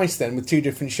rule twice then with 2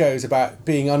 different shows about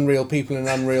being unreal people in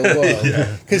an unreal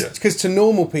world? Because to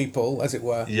normal people, as it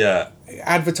were,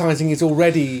 advertising is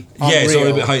already unreal. It's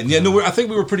already a bit heightened. I think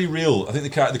we were pretty real. I think the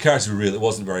characters were real. It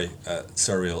wasn't very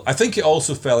surreal. I think it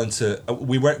also fell into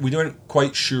we weren't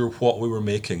quite sure what we were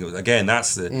making. Again,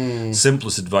 that's the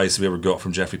simplest advice we ever got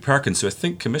from Jeffrey Perkins. So I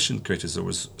think commissioned creators, there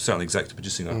was certainly executive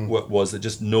producing. What was that?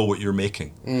 Just know what you're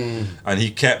making. And he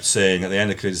kept saying at the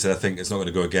end of Creators, said, I think it's not going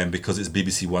to go again because it's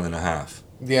BBC 1.5.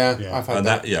 I've heard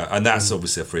that. And that's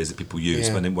obviously a phrase that people use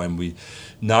when we.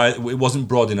 Now it wasn't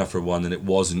broad enough for one, and it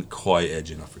wasn't quite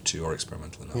edgy enough for two, or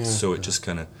experimental enough. So it just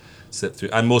kind of slipped through.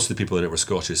 And most of the people in it were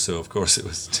Scottish, so of course it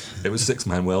was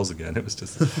Six-Man Wells again. It was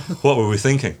just, what were we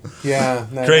thinking?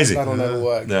 Crazy. That'll never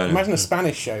work. Imagine a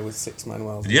Spanish show with Six-Man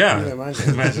Wells.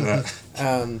 Imagine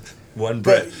that. One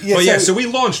Brit. So we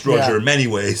launched Roger in many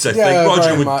ways. I think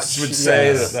Roger would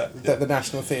say that the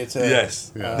National Theatre. Yes,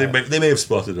 they may have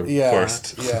spotted her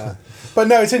first. But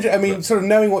no, it's interesting. I mean, sort of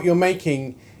knowing what you're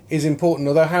making is important.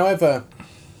 Although, however,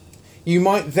 you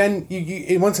might then, you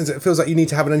in one sense, it feels like you need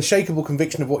to have an unshakable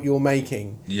conviction of what you're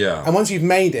making. Yeah. And once you've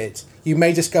made it, you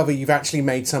may discover you've actually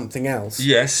made something else.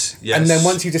 Yes. And then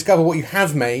once you discover what you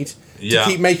have made, to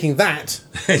keep making that.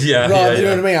 You know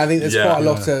what I mean? I think there's quite a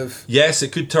lot of. Yes,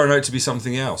 it could turn out to be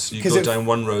something else. You go down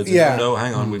one road and no,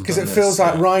 hang on, we've. Because it feels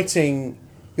like writing.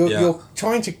 You're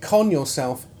trying to con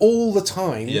yourself all the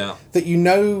time. That you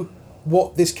know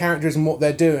what this character is and what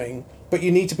they're doing, but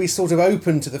you need to be sort of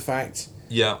open to the fact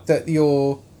that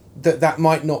that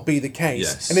might not be the case.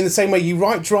 Yes. And in the same way, you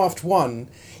write draft one,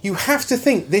 you have to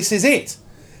think this is it.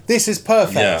 This is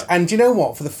perfect. And you know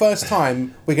what? For the first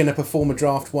time, we're going to perform a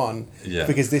draft one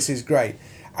because this is great.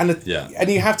 And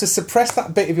you have to suppress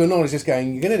that bit of your knowledge, just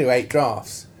going, you're going to do 8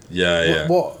 drafts.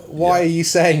 Why are you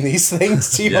saying these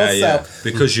things to yourself?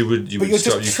 Because you would you're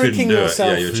just tricking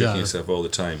yourself. You're tricking yourself all the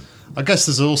time. I guess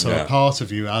there's also a part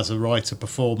of you as a writer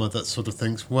performer that sort of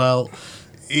thinks, well,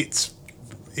 it's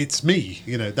me.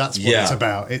 You know, that's what it's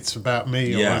about. It's about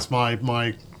me, or it's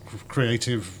my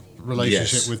creative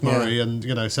relationship with Murray, and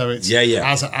you know, so it's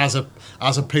as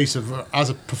a piece of as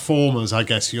a performers, I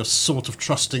guess you're sort of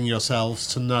trusting yourselves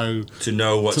to know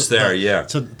what's there.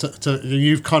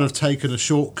 You've kind of taken a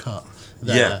shortcut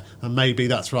there, and maybe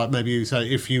that's right. Maybe you say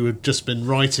if you had just been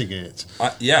writing it,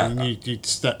 you'd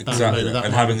step back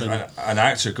and having an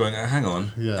actor going, hang on,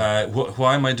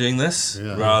 why am I doing this?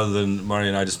 Rather than Murray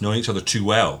and I just knowing each other too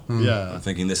well, and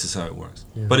thinking this is how it works.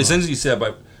 But it's interesting you say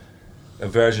about a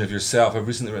version of yourself. I've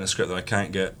recently written a script that I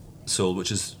can't get sold,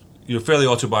 which is fairly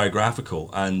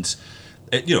autobiographical, and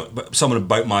someone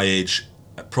about my age,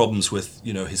 problems with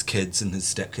his kids and his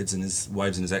stepkids and his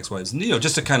wives and his ex-wives, and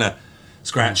just a kind of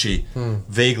scratchy,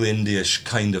 vaguely indie-ish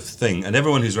kind of thing. And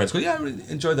everyone who's read it goes, I really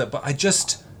enjoyed that, but I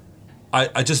just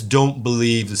don't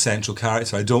believe the central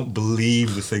character. I don't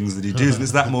believe the things that he does. And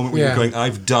it's that moment where you're going,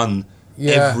 I've done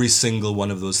every single one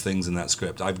of those things in that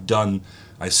script.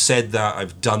 I've said that,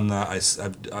 I've done that,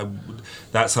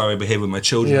 that's how I behave with my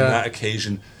children on that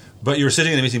occasion. But you're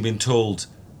sitting in a meeting being told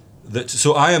that,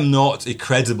 so I am not a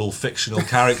credible fictional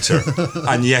character,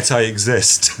 and yet I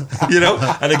exist.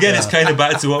 And again, it's kind of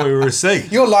back to what we were saying.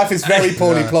 Your life is very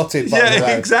poorly plotted, by the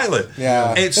way. Exactly.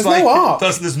 Yeah. It's there's no art.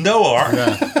 There's no art.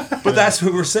 But that's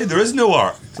what we're saying. There is no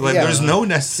art. There's no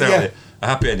necessarily a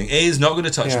happy ending. A is not going to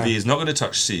touch B, is not going to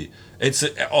touch C. It's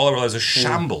all I realize is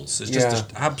shambles. It's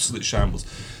just an absolute shambles,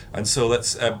 and so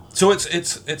it's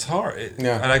hard. And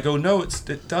I go, no,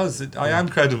 it does. I am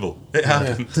credible. It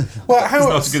happened. Well, it's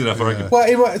not a good enough argument.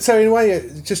 Well, so in a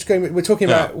way, just going, we're talking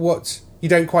about what you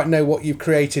don't quite know what you've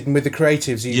created, and with the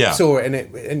creatives, you saw it,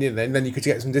 and then you could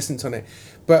get some distance on it.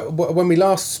 But when we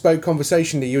last spoke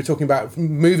conversationally, you were talking about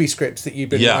movie scripts that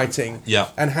you've been writing,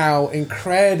 and how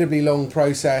incredibly long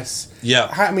process.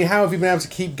 How have you been able to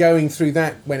keep going through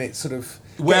that when it's sort of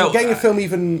getting a film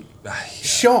even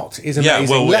shot is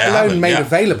amazing, let alone made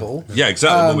available. Yeah,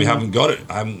 exactly. But we haven't got it.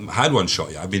 I haven't had one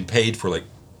shot yet. I've been paid for like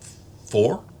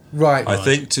 4. Right. I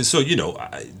think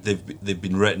they've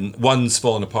been written. One's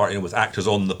fallen apart, with actors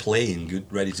on the plane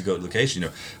ready to go to location,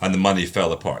 and the money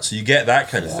fell apart. So you get that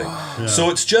kind of thing. Yeah. So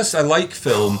it's just, I like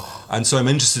film, and so I'm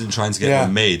interested in trying to get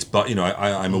one made. But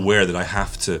I'm aware that I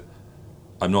have to.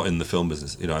 I'm not in the film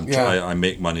business. I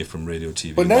make money from radio,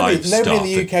 TV, but nobody in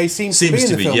the UK seems to be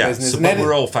in the film business. But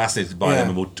we're all fascinated by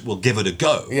them, and we'll give it a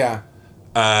go. Yeah.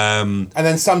 And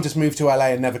then some just move to LA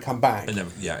and never come back.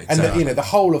 Exactly. And the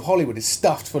whole of Hollywood is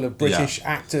stuffed full of British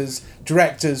actors,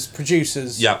 directors,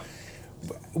 producers. Yeah.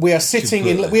 We are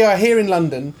we are here in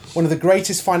London, one of the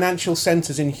greatest financial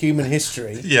centres in human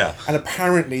history. Yeah. And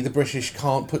apparently the British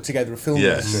can't put together a film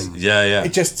industry. Yeah.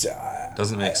 It just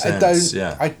doesn't make sense.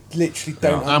 I literally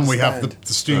don't understand. And we have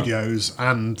the studios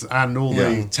and all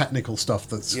the technical stuff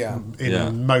that's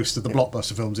in most of the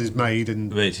blockbuster films is made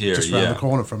here, just around the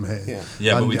corner from here.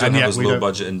 But we don't have those low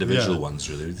budget individual ones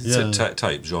really.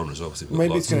 Type genres obviously.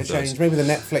 Maybe it's going to change. Maybe the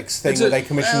Netflix thing where they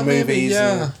commission movies.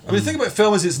 I mean, the thing about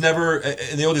film is it's never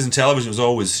in the old days in television. It was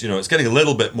always it's getting a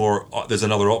little bit more. There's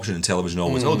another option in television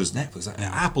always. There's Netflix.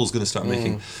 Apple's going to start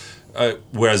making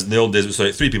whereas in the old days, it was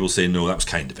like 3 people saying no, that was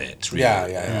kind of it, really.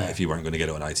 Yeah. If you weren't going to get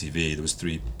it on ITV, there was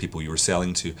 3 people you were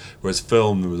selling to. Whereas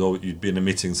film, there was always, you'd be in a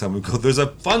meeting, someone would go, there's a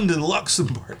fund in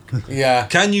Luxembourg. Yeah.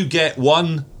 Can you get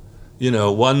one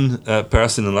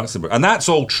person in Luxembourg? And that's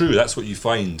all true. That's what you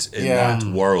find in that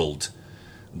world.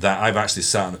 That I've actually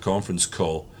sat on a conference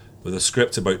call with a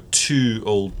script about 2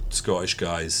 old Scottish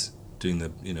guys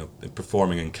doing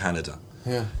performing in Canada.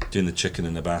 Yeah. Doing the chicken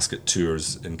in a basket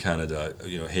tours in Canada,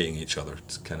 hating each other,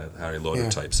 it's kind of Harry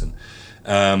Lauder types,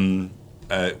 and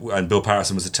Bill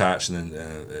Patterson was attached, and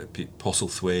then Pete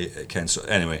Postlethwaite, Ken.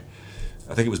 Anyway,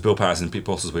 I think it was Bill Patterson and Pete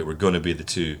Postlethwaite were going to be the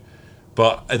 2,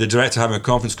 but the director having a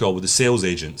conference call with the sales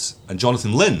agents and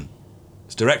Jonathan Lynn,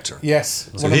 his director. Yes,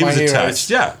 so he was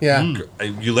attached. Yeah.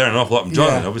 You learn an awful lot from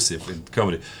Jonathan, obviously, in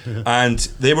comedy, and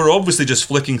they were obviously just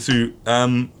flicking through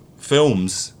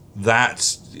films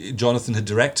that Jonathan had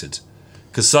directed,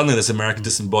 because suddenly this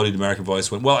disembodied American voice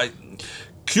went, well,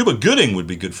 Cuba Gooding would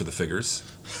be good for the figures.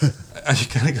 And you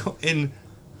kind of go, in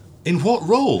what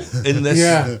role? In this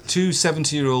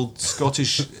 70-year-old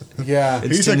Scottish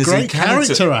he's a great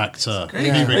character actor.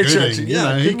 Cuba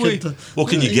Gooding. Well,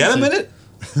 can you get him in it?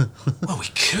 Well, we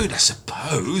could, I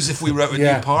suppose, if we wrote a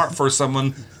new part for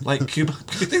someone like Cuba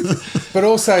Gooding. But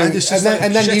also,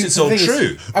 it's all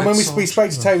true. And when we spoke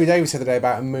to Toby Davis the other day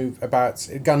about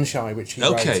Gunshy, which he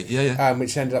wrote,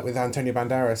 which ended up with Antonio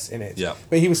Banderas in it. Yeah.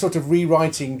 But he was sort of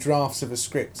rewriting drafts of a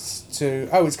script to,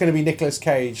 it's going to be Nicolas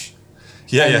Cage.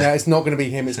 It's not going to be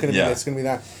him. It's going to be this. It's going to be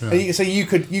that. Yeah. So you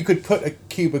could put a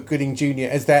Cuba Gooding Jr.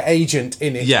 as their agent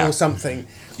in it or something.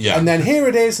 Yeah. And then here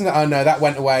it is, and no, that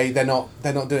went away. They're not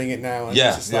doing it now.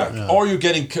 And Or you're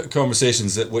getting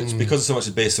conversations because so much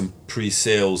is based on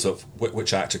pre-sales of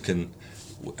which actor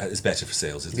is better for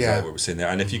sales. Is what we're saying there.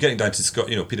 And if you're getting down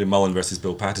to Peter Mullen versus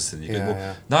Bill Patterson, you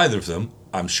go, neither of them.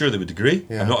 I'm sure they would agree.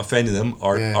 I'm not offending them.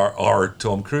 Or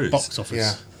Tom Cruise. Box office.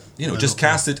 Yeah. Just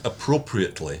cast it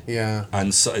appropriately. Yeah.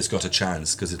 And so it's got a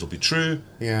chance, because it'll be true.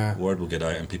 Yeah. Word will get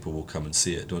out and people will come and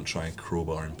see it. Don't try and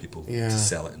crowbar in people to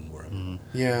sell it and work.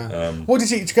 Yeah. What did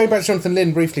you, to go back to Jonathan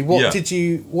Lynn briefly, what did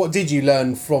you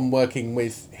learn from working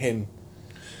with him?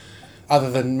 Other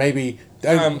than maybe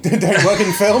don't work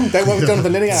in film, don't work with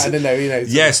Jonathan Lynn. I don't know,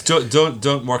 Yes,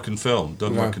 don't work in film.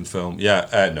 Don't work in film.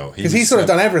 Yeah, no. Because he's sort of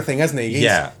done everything, hasn't he? He's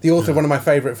the author of one of my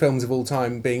favourite films of all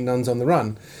time, being Nuns on the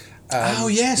Run.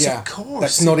 Of course.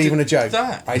 That's not even a joke.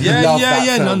 That. I love that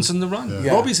film. Nuns on the Run.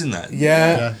 Yeah. Robbie's in that.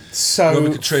 Yeah.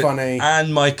 So funny.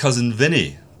 And My Cousin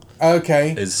Vinny.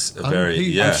 Okay. Is a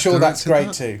very I'm sure that's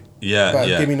great too. Yeah. But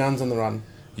give me Nuns on the Run.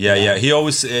 Yeah. He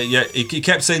always he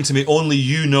kept saying to me, only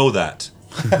you know that.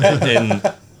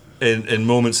 in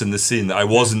moments in the scene that I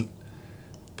wasn't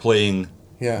playing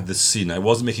the scene. I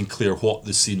wasn't making clear what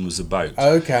the scene was about.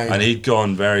 Okay. And he'd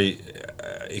gone very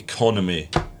economy.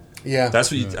 Yeah.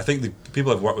 That's what I think the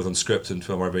people I've worked with on script and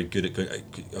film are very good at going,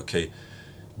 okay,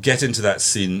 get into that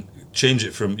scene, change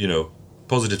it from,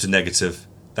 positive to negative.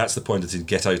 That's the point of the scene,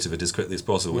 get out of it as quickly as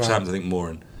possible, which happens, I think,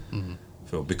 more in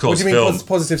film. Because what do you mean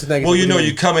positive to negative? Well,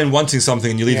 you come in wanting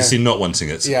something and you leave the scene not wanting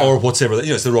it. Or whatever.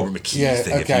 It's the Robert McKee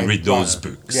thing, if you read those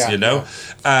books,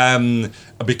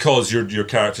 because your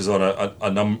character's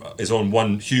is on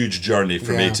one huge journey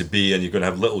from A to B, and you're going to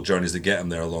have little journeys to get them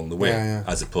there along the way,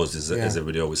 as opposed to, as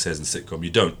everybody always says in sitcom, you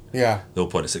don't. Yeah. The whole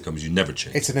point of sitcom is you never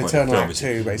change. It's an internal act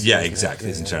too, basically. Yeah, exactly.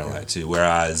 It's an internal act too.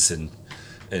 Whereas in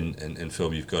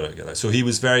film, you've got to get that. So he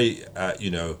was very,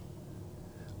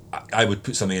 I would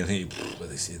put something in and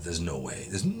think, there's no way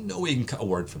you can cut a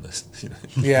word from this.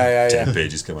 10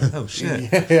 pages come out. Oh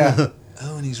shit. Yeah.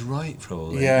 Oh, and he's right,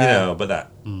 probably. Yeah. But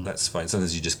that's fine.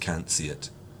 Sometimes you just can't see it.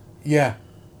 Yeah.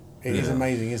 It is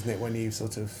amazing, isn't it, when you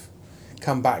sort of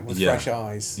come back with fresh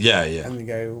eyes. Yeah. And you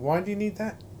go, why do you need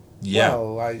that? Yeah.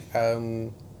 Well,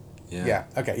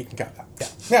 okay, you can cut that.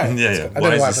 Yeah.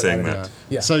 Why is he saying that?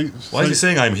 Yeah. So why is he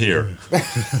saying I'm here?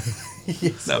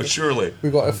 Yes. No, surely.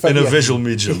 We've got in a visual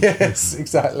medium. Yes,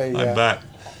 exactly. I'm back.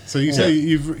 So you say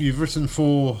you've written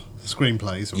 4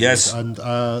 screenplays. Yes. And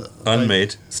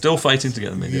unmade. Still fighting to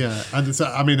get them made. Yeah.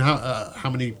 And how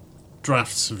many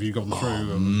drafts have you gone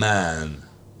through? Oh, man,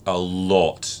 a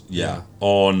lot. Yeah.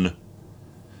 On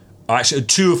actually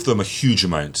 2 of them a huge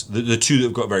amount. The 2 that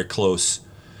have got very close.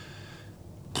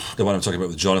 The one I'm talking about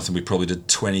with Jonathan, we probably did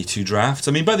 22 drafts.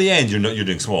 I mean, by the end, you're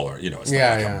doing smaller.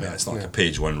 It's not like a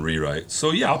page 1 rewrite.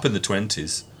 So up in the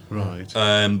 20s. Right.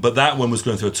 But that one was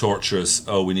going through a torturous.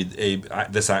 We need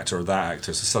this actor or that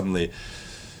actor. So suddenly,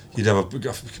 you'd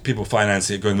have people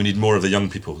financing it going, we need more of the young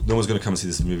people. No one's going to come and see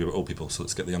this movie about old people, so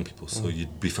let's get the young people. So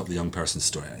you'd beef up the young person's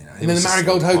story. And then the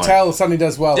Marigold Hotel suddenly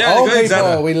does well. Yeah, old people,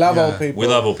 exactly. we love old people. We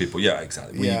love old people, yeah,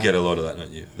 exactly. Well, you get a lot of that,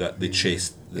 don't you? That they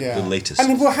chase the latest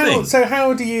thing.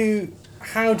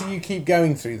 How do you keep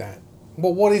going through that?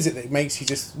 Well, what is it that makes you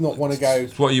just not want to go?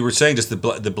 It's what you were saying, just the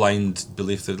blind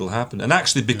belief that it'll happen, and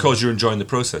actually because you're enjoying the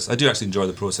process. I do actually enjoy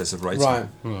the process of writing. Right.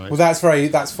 Well, that's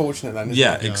fortunate then.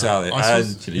 Isn't it? Exactly. And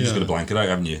you're just going to blank it out,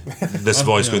 haven't you? This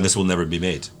voice going, this will never be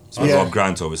made. So Rob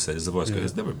Grant always says, the voice going,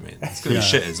 it's never been made. It's going to be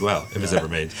shit as well if it's ever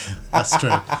made. That's true.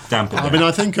 Damp it down. I mean,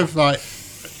 I think of like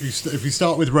if you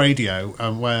start with radio,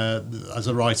 where as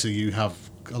a writer you have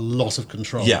a lot of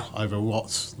control over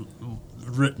what's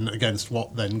written against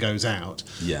what then goes out,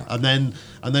 and then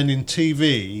in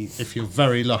TV, if you're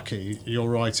very lucky,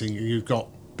 you've got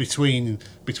between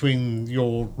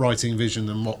your writing vision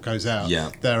and what goes out,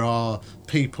 there are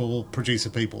producer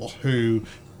people who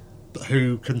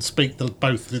can speak your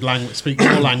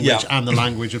language and the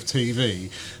language of TV,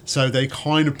 so they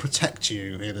kind of protect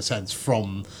you in a sense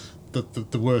from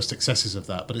the worst excesses of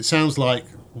that. But it sounds like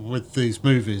with these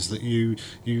movies that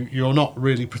you're not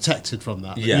really protected from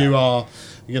that. You are,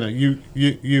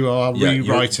 you are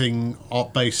rewriting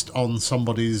based on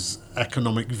somebody's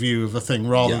economic view of a thing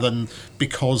rather than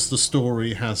because the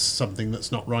story has something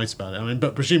that's not right about it. I mean,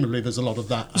 but presumably there's a lot of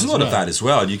that. There's a lot of that as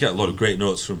well. You get a lot of great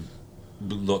notes from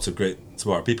lots of great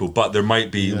smart people, but there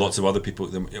might be lots of other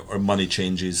people, or money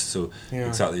changes, so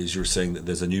exactly as you're saying, that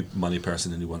there's a new money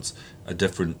person and who wants a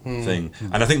different thing.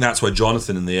 And I think that's why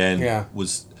Jonathan in the end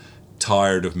was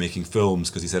tired of making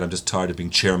films, because he said, I'm just tired of being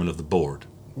chairman of the board.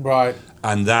 Right.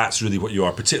 And that's really what you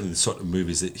are, particularly the sort of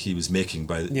movies that he was making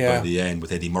by the end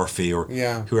with Eddie Murphy or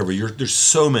whoever. There's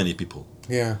so many people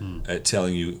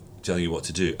telling you what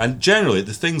to do. And generally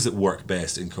the things that work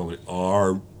best in comedy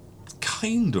are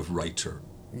kind of writer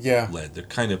led. They're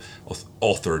kind of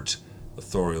authored,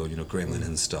 authorial, Graham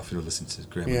Linehan stuff, listen to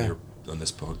Graham Linehan on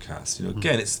this podcast.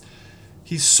 Again,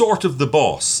 he's sort of the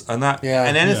boss, and that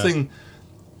and anything,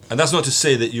 and that's not to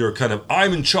say that you're kind of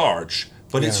I'm in charge,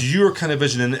 but it's your kind of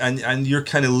vision, and you're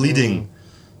kind of leading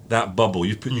that bubble.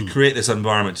 You create this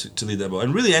environment to lead that bubble,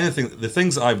 and really the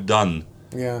things I've done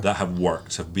that have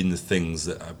worked have been the things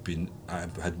that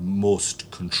I've had most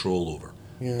control over.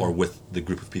 Or with the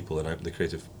group of people that I'm the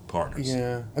creative partners.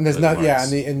 Yeah, and there's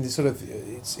and the sort of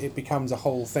it becomes a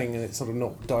whole thing, and it's sort of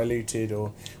not diluted,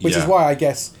 which is why I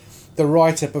guess the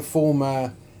writer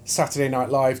performer Saturday Night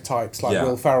Live types like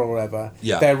Will Ferrell or whatever,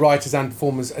 they're writers and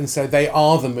performers, and so they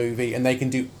are the movie, and they can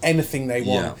do anything they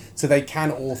want, so they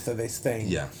can author this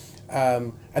thing.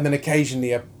 And then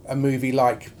occasionally a movie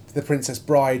like The Princess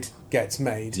Bride gets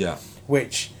made,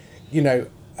 which a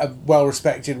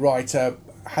well-respected writer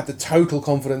had the total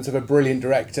confidence of a brilliant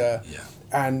director,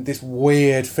 and this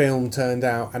weird film turned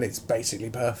out, and it's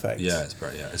basically perfect. It's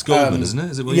great. It's Goldman, isn't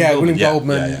it? Is it William Goldman? William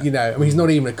Goldman. I mean, he's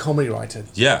not even a comedy writer.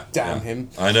 Damn him.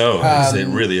 I know. It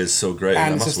really is so great.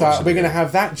 And it's just like, we're going to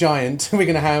have that giant, we're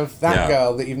going to have that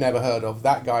girl that you've never heard of,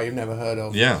 that guy you've never heard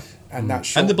of. And that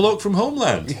short. And the bloke from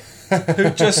Homeland. Who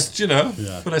just, when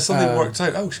I suddenly worked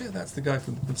out, oh shit, that's the guy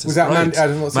from Princess Was that Bride.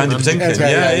 Mandy Patinkin?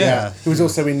 Yeah. Who was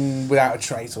also in Without a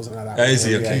Trace or something like that. Is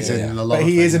he? Okay. He's in a lot But of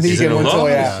he is Inigo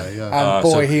Montoya. And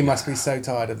boy, so he must be so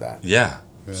tired of that.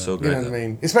 So great. You know what I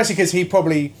mean? Especially because they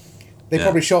probably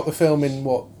shot the film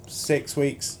in 6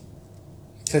 weeks.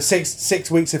 So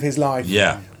 6 weeks of his life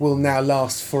will now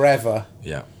last forever.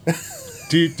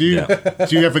 Do you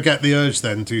ever get the urge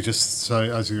then to just say,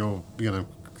 as you're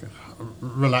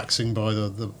relaxing by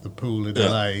the pool in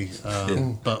LA,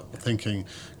 but thinking,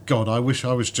 God, I wish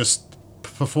I was just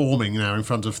performing now in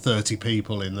front of 30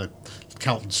 people in the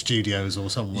Carlton Studios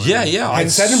or somewhere.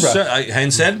 Hence Edinburgh.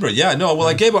 Hence Edinburgh.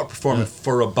 I gave up performing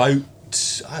for about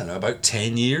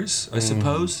 10 years, I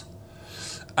suppose.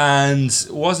 And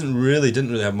didn't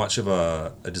really have much of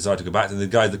a desire to go back to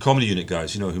the comedy unit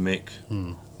guys, who make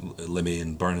Lemmy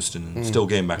and Burniston and Still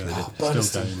Game back in the day.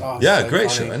 Burniston.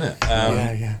 Great show, isn't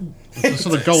it?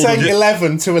 Sort of golden. Saying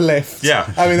 11 to a lift.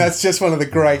 I mean, that's just one of the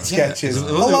great sketches. I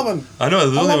love them. I know,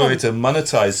 the only way to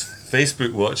monetize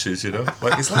Facebook watches,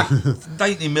 it's like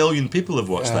 90 million people have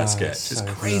watched that sketch. It's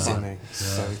crazy.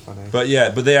 So funny.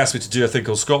 But they asked me to do a thing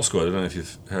called Scot Squad. I don't know if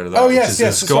you've heard of that. Oh yes,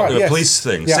 a police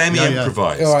thing,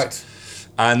 semi-improvised. All right.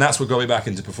 And that's what got me back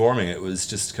into performing. It was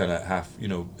just kind of half, in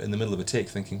the middle of a take,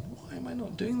 thinking, why am I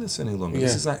not doing this any longer?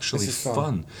 This is actually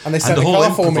fun. And they send the whole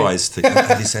car improvised thing.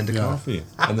 And they send a car for you.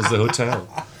 And there's the hotel.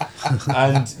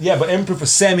 And but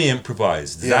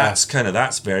semi-improvised.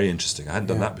 That's very interesting. I hadn't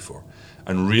done that before,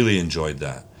 and really enjoyed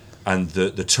that. and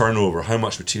the turnover, how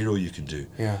much material you can do,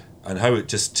 and how it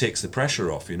just takes the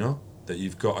pressure off. That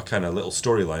you've got a kind of little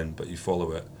storyline, but you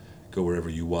follow it, go wherever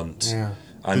you want. Yeah.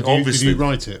 And did you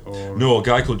write it? Or? No, a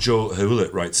guy called Joe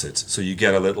Hewlett writes it. So you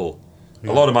get a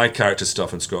lot of my character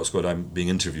stuff in Scott Squad, I'm being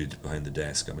interviewed behind the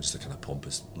desk. I'm just a kind of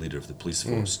pompous leader of the police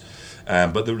force.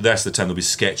 But the rest of the time there'll be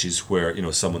sketches where,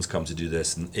 someone's come to do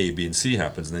this and A, B, and C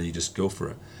happens, and then you just go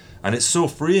for it. And it's so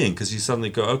freeing because you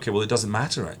suddenly go, okay, well, it doesn't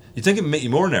matter. Right? You think it would make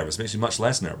you more nervous, makes you much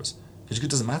less nervous. Because it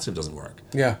doesn't matter if it doesn't work.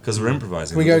 Yeah. Because we're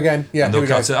improvising. We go again. Yeah. And they'll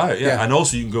cut it out. Yeah. And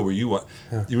also you can go where you want.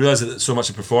 Yeah. You realise that so much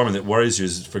of performing that worries you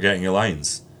is forgetting your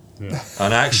lines. Yeah.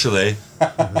 And actually,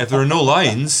 if there are no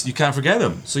lines, you can't forget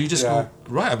them. So you just go,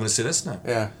 right, I'm going to say this now.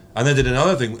 Yeah. And then did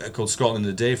another thing called Scotland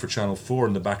in a Day for Channel 4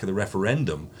 in the back of the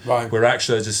referendum, right. where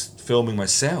actually I was just filming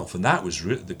myself. And that was,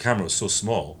 the camera was so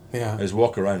small. Yeah. I was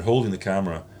walking around holding the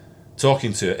camera,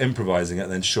 talking to it, improvising it,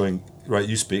 and then showing, right,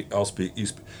 you speak, I'll speak, you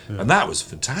speak. Yeah. And that was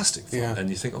fantastic fun. Yeah. And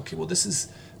you think, okay, well, this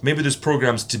is, maybe there's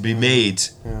programs to be made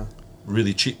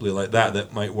really cheaply like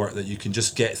that might work, that you can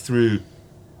just get through.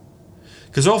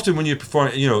 Because often when you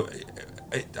perform,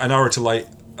 an hour to light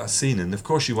a scene, and of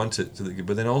course you want it to,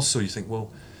 but then also you think,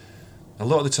 well, a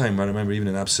lot of the time, I remember even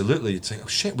in Absolutely, you'd think, oh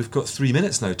shit, we've got 3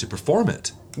 minutes now to perform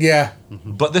it. Yeah.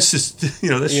 But this is,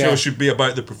 this show should be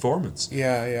about the performance.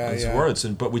 It's words,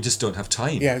 but we just don't have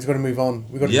time. Yeah, it's got to move on.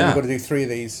 We've got to do 3 of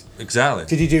these. Exactly.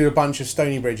 Did you do a bunch of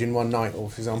Stonybridge in one night, or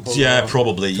for example? Yeah,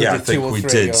 probably. Yeah, I think we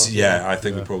did. I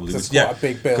think we probably did. Yeah, quite a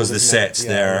big bill, because the set's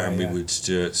there, and we would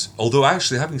do it. Although,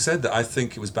 actually, having said that, I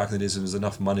think it was back in the days there was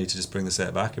enough money to just bring the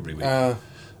set back every week.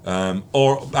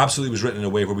 Or Absolutely was written in a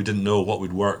way where we didn't know what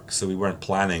would work, so we weren't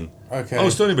planning. Okay. Oh,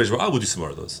 Stonybridge. Well, we'll do some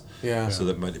more of those. Yeah. So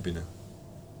that might have been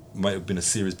a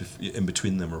series in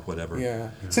between them or whatever.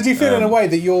 Yeah. So do you feel in a way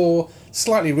that you're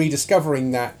slightly rediscovering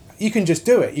that you can just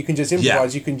do it, you can just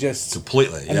improvise, you can just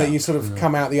completely, and that you sort of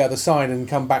come out the other side and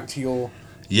come back to your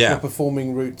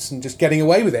performing roots and just getting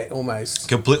away with it almost.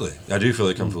 Completely. I do feel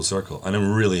like come full circle, and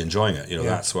I'm really enjoying it.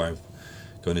 That's why I'm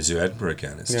going to do Edinburgh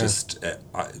again. It's just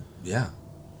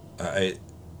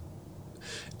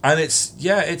and it's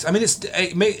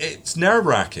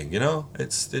nerve-wracking,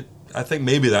 I think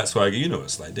maybe that's why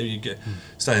it's like you get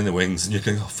standing in the wings and you're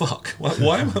going, oh fuck,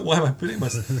 why am I putting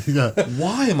myself?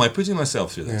 Why am I putting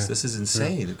myself through this? This is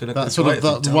insane. That's sort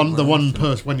of the one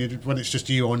person when it's just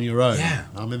you on your own. Yeah.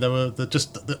 I mean, there were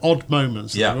just the odd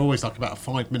moments. Yeah. They were always like about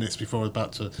 5 minutes before we're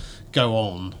about to go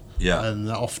on. Yeah. And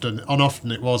often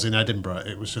it was in Edinburgh.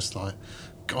 It was just like,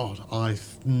 God,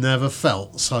 I've never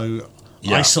felt so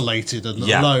isolated and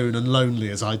alone and lonely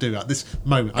as I do at this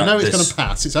moment. I know it's going to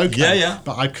pass, it's okay,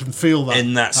 but I can feel that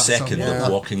in that second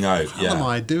of walking out. What am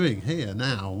I doing here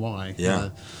now? Why? Yeah.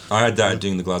 I had that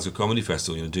doing the Glasgow Comedy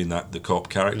Festival, doing the cop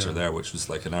character there, which was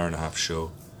like an hour and a half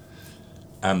show.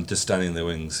 Just standing in the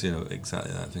wings,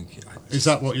 exactly that. I think. Is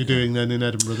that what you're doing then in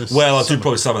Edinburgh this Well, I'll summer? do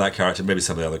probably some of that character, maybe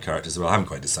some of the other characters as well. I haven't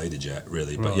quite decided yet,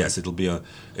 really. But yes, it'll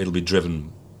be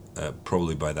driven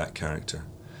probably by that character.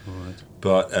 Right.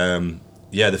 But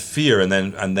the fear, and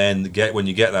then when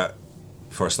you get that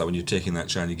first laugh, when you're taking that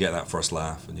chance, you get that first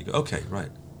laugh, and you go, okay, right.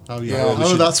 Oh yeah.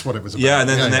 That's what it was about. Yeah, and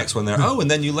then the next one there. Oh, and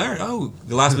then you learn. Oh,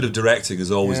 the last bit of directing is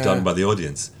always done by the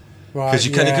audience. Because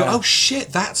you kind of go, oh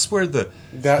shit, that's where the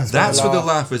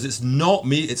laugh is. It's not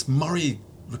me. It's Murray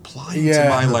replying to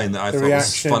my line that I thought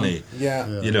was funny. Yeah.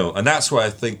 And that's why I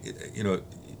think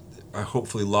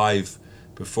hopefully live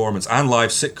performance and live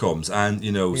sitcoms and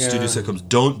studio sitcoms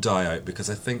don't die out, because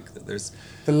I think that there's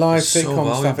the live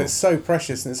sitcom stuff. It's so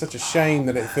precious, and it's such a shame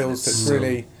that it feels it's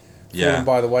really fallen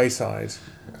by the wayside.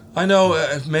 I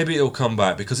know, maybe it'll come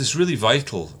back, because it's really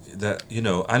vital that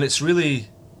and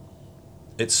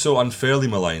it's so unfairly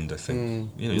maligned. I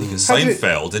think you look at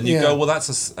Seinfeld and you go, well,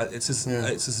 it's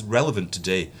as relevant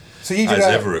today. So you did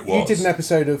ever it was. You did an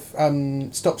episode of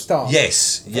Stop Start.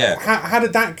 Yes, yeah. How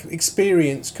did that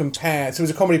experience compare? So it was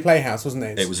a comedy playhouse, wasn't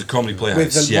it? It was a comedy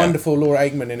playhouse with the wonderful Laura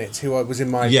Aikman in it, who was in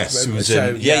my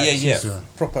show.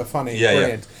 Proper funny,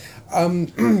 brilliant.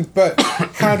 But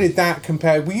how did that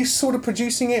compare? Were you sort of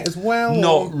producing it as well?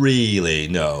 Not really,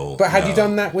 no. But had you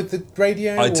done that with the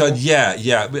radio? I did,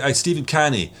 yeah. Stephen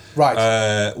Canny,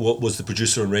 was the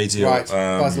producer on radio,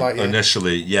 Buzz Lightyear.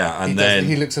 Initially, and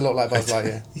he looks a lot like Buzz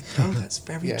Lightyear. That's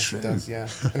very true. He does,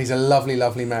 and he's a lovely,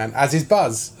 lovely man, as is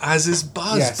Buzz.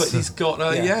 But he's got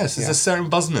there's a certain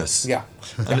buzzness. Yeah.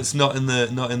 And it's not in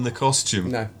the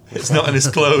costume. No. It's not in his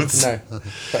clothes. No.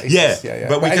 But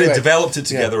we kind of developed it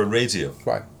together on radio.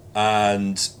 Right.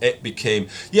 And it became...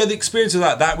 Yeah, the experience of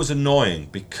that was annoying,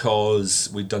 because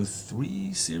we'd done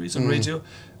 3 series on radio,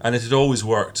 and it had always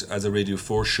worked as a Radio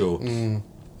 4 show. And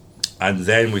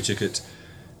then we took it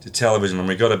television, and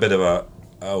we got a bit of a,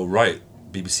 oh right,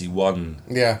 BBC One,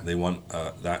 yeah, they want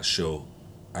that show,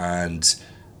 and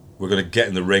we're going to get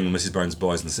in the ring with Mrs. Brown's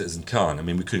Boys and Citizen Khan. I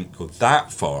mean, we couldn't go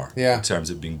that far in terms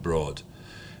of being broad,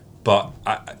 but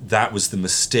that was the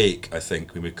mistake, I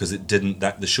think, because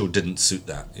the show didn't suit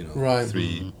that. You know, right.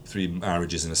 Three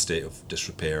marriages in a state of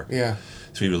disrepair. Yeah.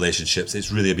 3 relationships.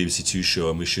 It's really a BBC Two show,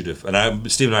 and we should have. And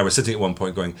Steve and I were sitting at one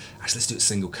point going, actually, let's do it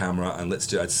single camera, and let's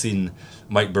do. I'd seen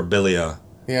Mike Birbilia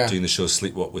doing the show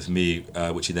Sleepwalk with Me,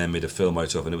 which he then made a film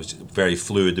out of, and it was very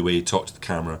fluid the way he talked to the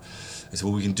camera. I said,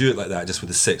 well, we can do it like that, just with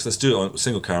the 6. Let's do it on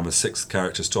single camera, 6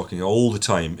 characters talking all the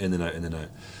time, in and out, in and out.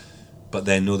 But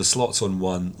then, no, the slot's on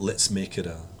 1. Let's make it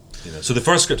So the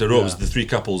first script I wrote was the 3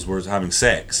 couples were having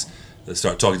sex. They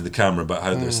start talking to the camera about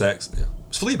how their sex. Yeah.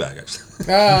 It was Fleabag, actually.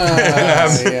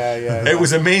 It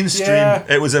was a mainstream. Yeah.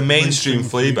 It was a mainstream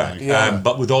Fleabag,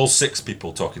 but with all 6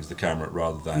 people talking to the camera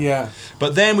rather than. Yeah.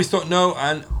 But then we thought, no,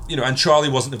 and Charlie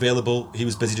wasn't available. He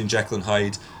was busy doing Jekyll and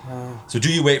Hyde. So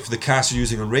do you wait for the cast you're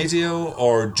using on radio,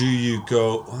 or do you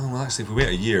go, well, actually, if we wait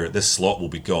a year, this slot will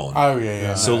be gone. Oh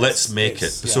yeah. So let's make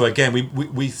it. Yeah. So again,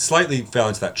 we slightly fell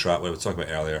into that trap we were talking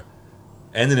about earlier,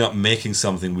 ending up making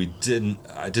something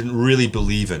I didn't really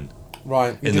believe in.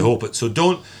 Right. In the hope. So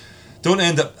don't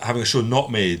end up having a show not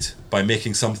made by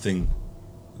making something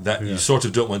that you sort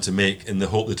of don't want to make in the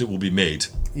hope that it will be made.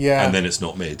 Yeah. And then it's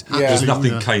not made. Yeah. There's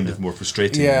nothing kind of more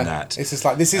frustrating than that. It's just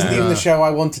like, this isn't even the show I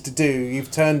wanted to do.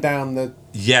 You've turned down the...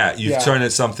 Yeah, you've turned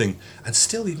it something... And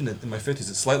still, even in my 50s,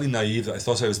 it's slightly naive that I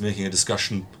thought I was making a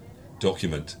discussion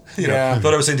document. I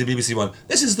thought I was saying to BBC One,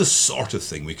 this is the sort of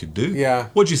thing we could do. Yeah.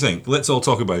 What do you think? Let's all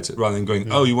talk about it, rather than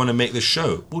going, oh, you want to make this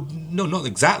show? Well, no, not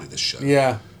exactly this show.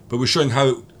 Yeah. But we're showing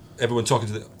how everyone talking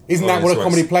to the... Isn't that what a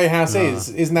comedy playhouse is?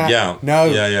 Isn't that... Yeah. No.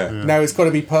 No, it's got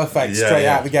to be perfect straight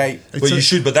out the gate. Well, you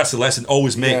should, but that's the lesson.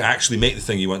 Always actually make the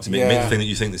thing you want to make. Make the thing that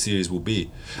you think the series will be.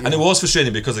 Yeah. And it was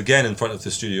frustrating because, again, in front of the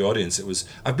studio audience,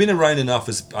 I've been around enough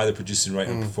as either producing,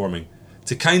 writing, or performing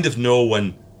to kind of know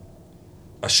when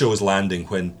a show is landing,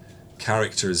 when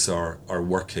characters are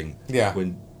working,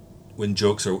 when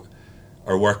jokes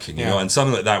are working, you know, and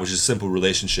something like that, which is a simple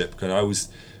relationship. Because I always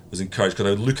was encouraged, because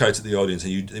I would look out at the audience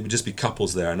and it would just be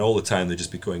couples there, and all the time they'd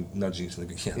just be going, nudging each other,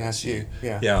 going, yeah, that's you.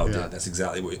 Yeah, that's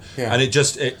exactly what you... Yeah. And it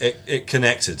just, it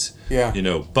connected, you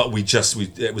know, but I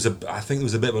think it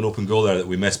was a bit of an open goal there that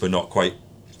we missed by not quite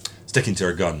sticking to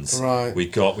our guns. Right. We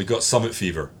got Summit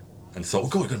Fever and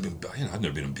thought, we're going to be, I've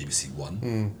never been on BBC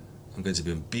One. I'm going to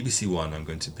be on BBC One. I'm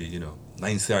going to be,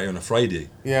 9:30 on a Friday.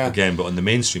 Yeah. Again, but on the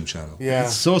mainstream channel. Yeah.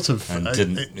 It's sort of. And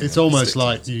it's almost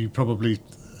like you probably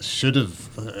should have.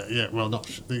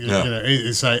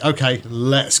 Say, okay,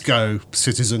 let's go,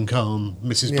 Citizen Khan,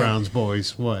 Mrs. Brown's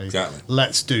Boys way. Exactly.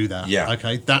 Let's do that. Yeah.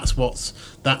 Okay, that's what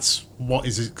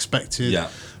is expected. Yeah.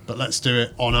 But let's do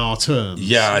it on our terms.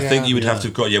 Yeah, I think you would have to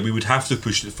go. Yeah, we would have to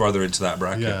push it further into that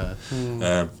bracket.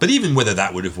 Yeah. But even whether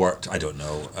that would have worked, I don't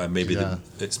know. Maybe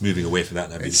it's moving away from that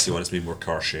now. BBC One, it's been more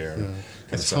car share. Yeah.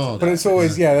 It's hard. But it's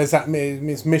always there's that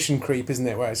it's mission creep, isn't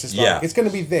it? Where it's just like it's going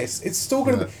to be this. It's still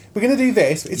going to be. We're going to do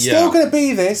this. It's still going to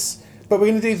be this, but we're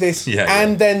going to do this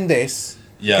and then this.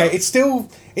 Yeah. Okay, it's still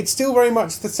very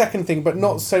much the second thing, but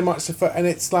not so much the first. And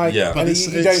it's like and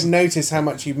you don't notice how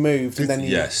much you've moved, and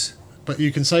then But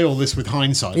you can say all this with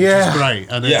hindsight, which is great.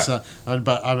 And it's,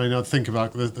 but I mean, I think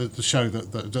about the show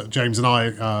that James and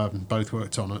I both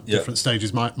worked on at different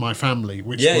stages. My Family,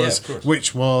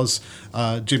 which was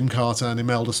Jim Carter and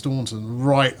Imelda Staunton,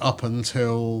 right up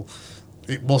until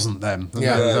it wasn't them.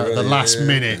 The last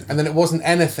minute, and then it wasn't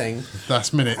anything.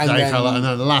 Last minute, and then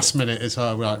the last minute is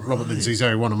Robert Lindsay's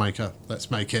 "Oh, want to make her? Let's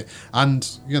make it." And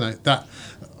that.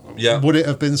 Yeah. Would it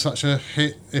have been such a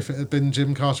hit if it had been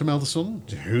Jim Carter, Imelda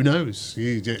Staunton? Who knows?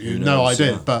 No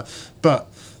idea. Yeah. But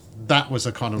that was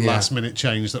a kind of last minute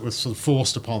change that was sort of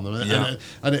forced upon them,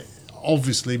 and it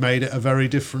obviously made it a very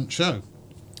different show.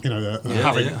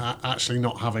 Actually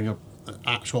not having an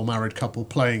actual married couple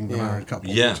playing the married couple,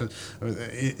 which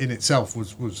in itself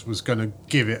was going to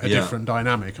give it a different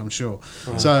dynamic, I'm sure.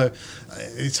 Right. So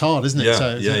it's hard, isn't it?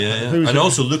 And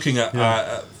also looking at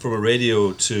from a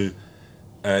radio to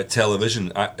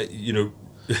television,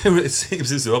 it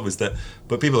seems so obvious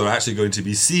but people are actually going to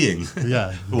be seeing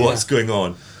what's going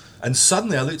on. And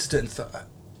suddenly I looked at it and thought,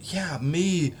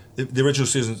 the original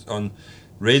season on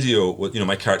radio,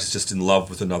 my character's just in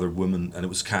love with another woman, and it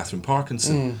was Catherine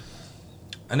Parkinson.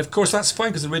 And of course that's fine,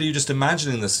 because the radio, just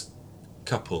imagining this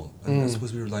couple, and I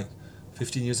suppose we were like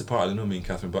 15 years apart, I don't know, me and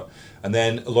Catherine, and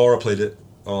then Laura played it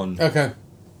on. Okay.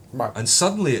 Right. And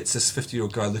suddenly it's this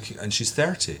 50-year-old guy looking, and she's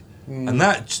 30. And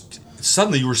that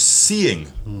suddenly you were seeing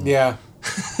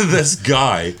this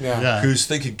guy who's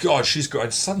thinking, God, she's got,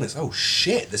 and suddenly it's, oh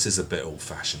shit, this is a bit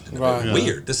old-fashioned and a bit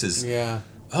weird. This is,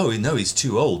 oh no, he's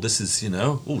too old. This is,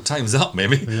 time's up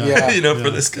maybe, for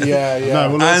this guy.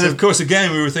 No, well, and of course,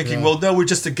 again, we were thinking, well, no, we're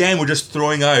just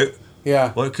throwing out.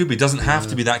 Yeah. Well, it could be. It doesn't have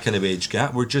to be that kind of age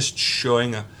gap. We're just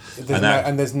showing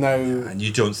there's no. And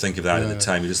you don't think of that at the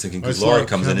time. You're just thinking, because Laura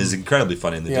comes in, is incredibly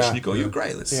funny in the audition. You go, you're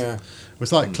great. Let's. Yeah.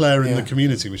 It's like Claire in the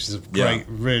Community, which is a great,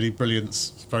 really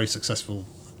brilliant, very successful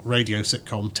radio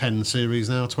sitcom, 10 series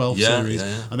now, 12 series.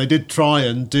 And they did try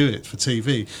and do it for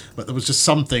TV, but there was just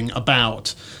something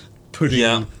about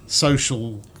putting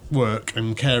social work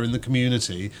and care in the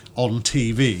community on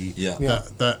TV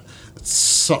that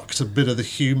sucked a bit of the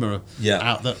humour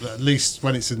out, that at least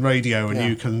when it's in radio and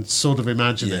you can sort of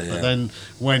imagine it, but then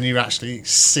when you actually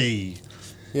see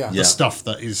the stuff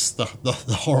that is the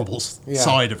horrible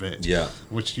side of it,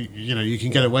 which you can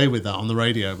get away with that on the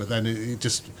radio, but then it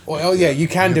just you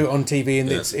can do it on TV,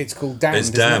 and it's called Damned. It's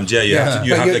Damned, you have to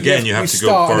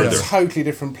go further. In a totally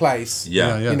different place,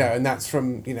 and that's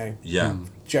from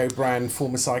Jo Brand,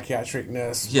 former psychiatric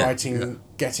nurse, writing,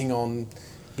 getting on,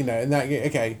 and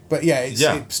that but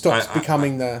it stops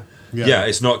becoming the. Yeah,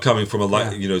 it's not coming from a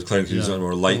light,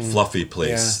 or a light, fluffy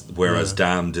place. Whereas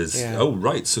Damned is,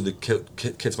 so the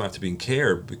kids might have to be in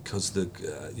care because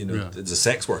it's a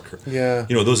sex worker. Yeah,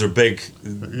 those are big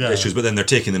issues, but then they're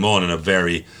taking them on in a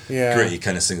very gritty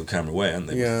kind of single camera way, aren't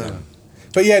they? Yeah,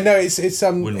 but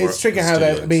it's tricky how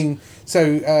that. I mean,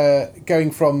 so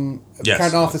going from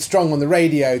Count Arthur Strong on the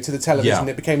radio to the television,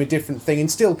 it became a different thing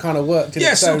and still kind of worked in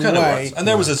its own way. And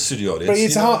there was a studio audience. But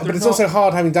it's hard. But it's also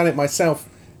hard, having done it myself.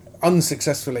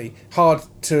 Unsuccessfully, hard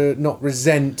to not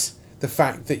resent the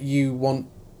fact that you want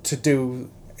to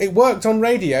do it. Worked on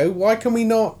radio, why can we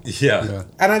not? And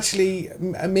actually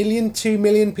 1 million, 2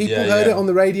 million people heard it on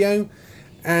the radio,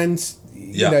 and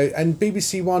and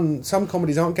BBC One, some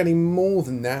comedies aren't getting more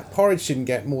than that. Porridge didn't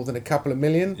get more than a couple of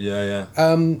million.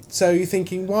 So you're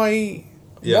thinking, why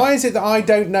is it that I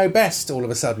don't know best all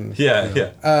of a sudden?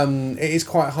 It is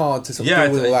quite hard to sort of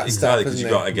deal with all that stuff, because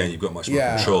you've got much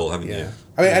more control, haven't you?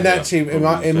 I mean, and actually,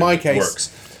 in my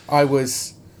case, I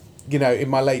was, in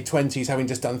my late 20s, having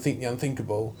just done Think the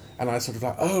Unthinkable, and I was sort of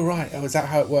like, is that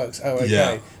how it works? Oh, okay.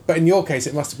 Yeah. But in your case,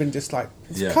 it must have been just like,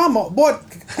 come on, what?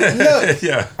 Look,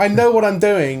 I know what I'm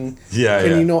doing.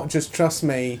 Can you not just trust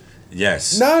me?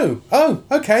 Yes. No. Oh,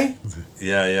 okay.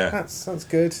 That's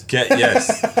good. Let's get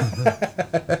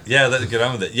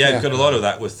on with it. We've got a lot of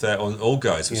that with on Old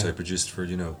Guys, which I produced for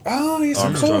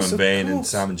Armstrong and Bain and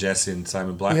Sam and Jesse and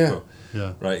Simon Blackwell.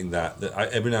 Writing that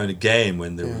every now and again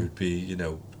when there would be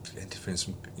interference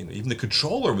from even the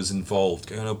controller was involved,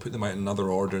 put them out in another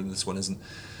order and this one isn't,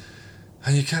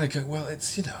 and you kind of go, well,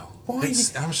 it's why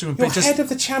it's Armstrong and Bain, you're head of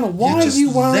the channel, why are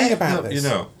you worrying about this?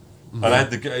 And I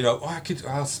had the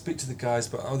I'll speak to the guys,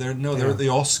 but they're at the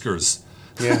Oscars.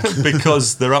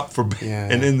 Because they're up for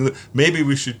and maybe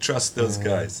we should trust those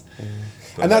guys.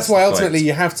 And that's why ultimately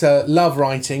you have to love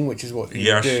writing, which is what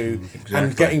you do,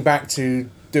 and getting back to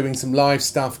doing some live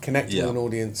stuff, connecting with an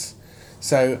audience.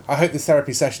 So I hope the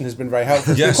therapy session has been very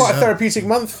helpful. It's been quite a therapeutic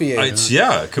month for you.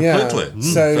 Completely.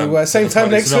 So same time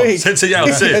next week. I'll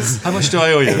see. How much do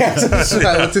I owe you?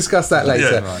 We'll discuss that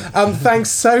later.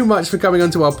 Thanks so much for coming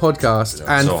onto our podcast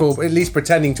and for at least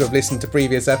pretending to have listened to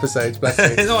previous episodes. Bless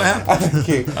you. No, I have. Thank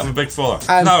you. I'm a big follower.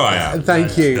 I am.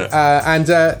 Thank you. And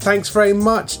thanks very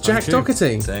much, Jack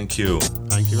Doherty. Thank you.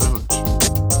 Thank you very much.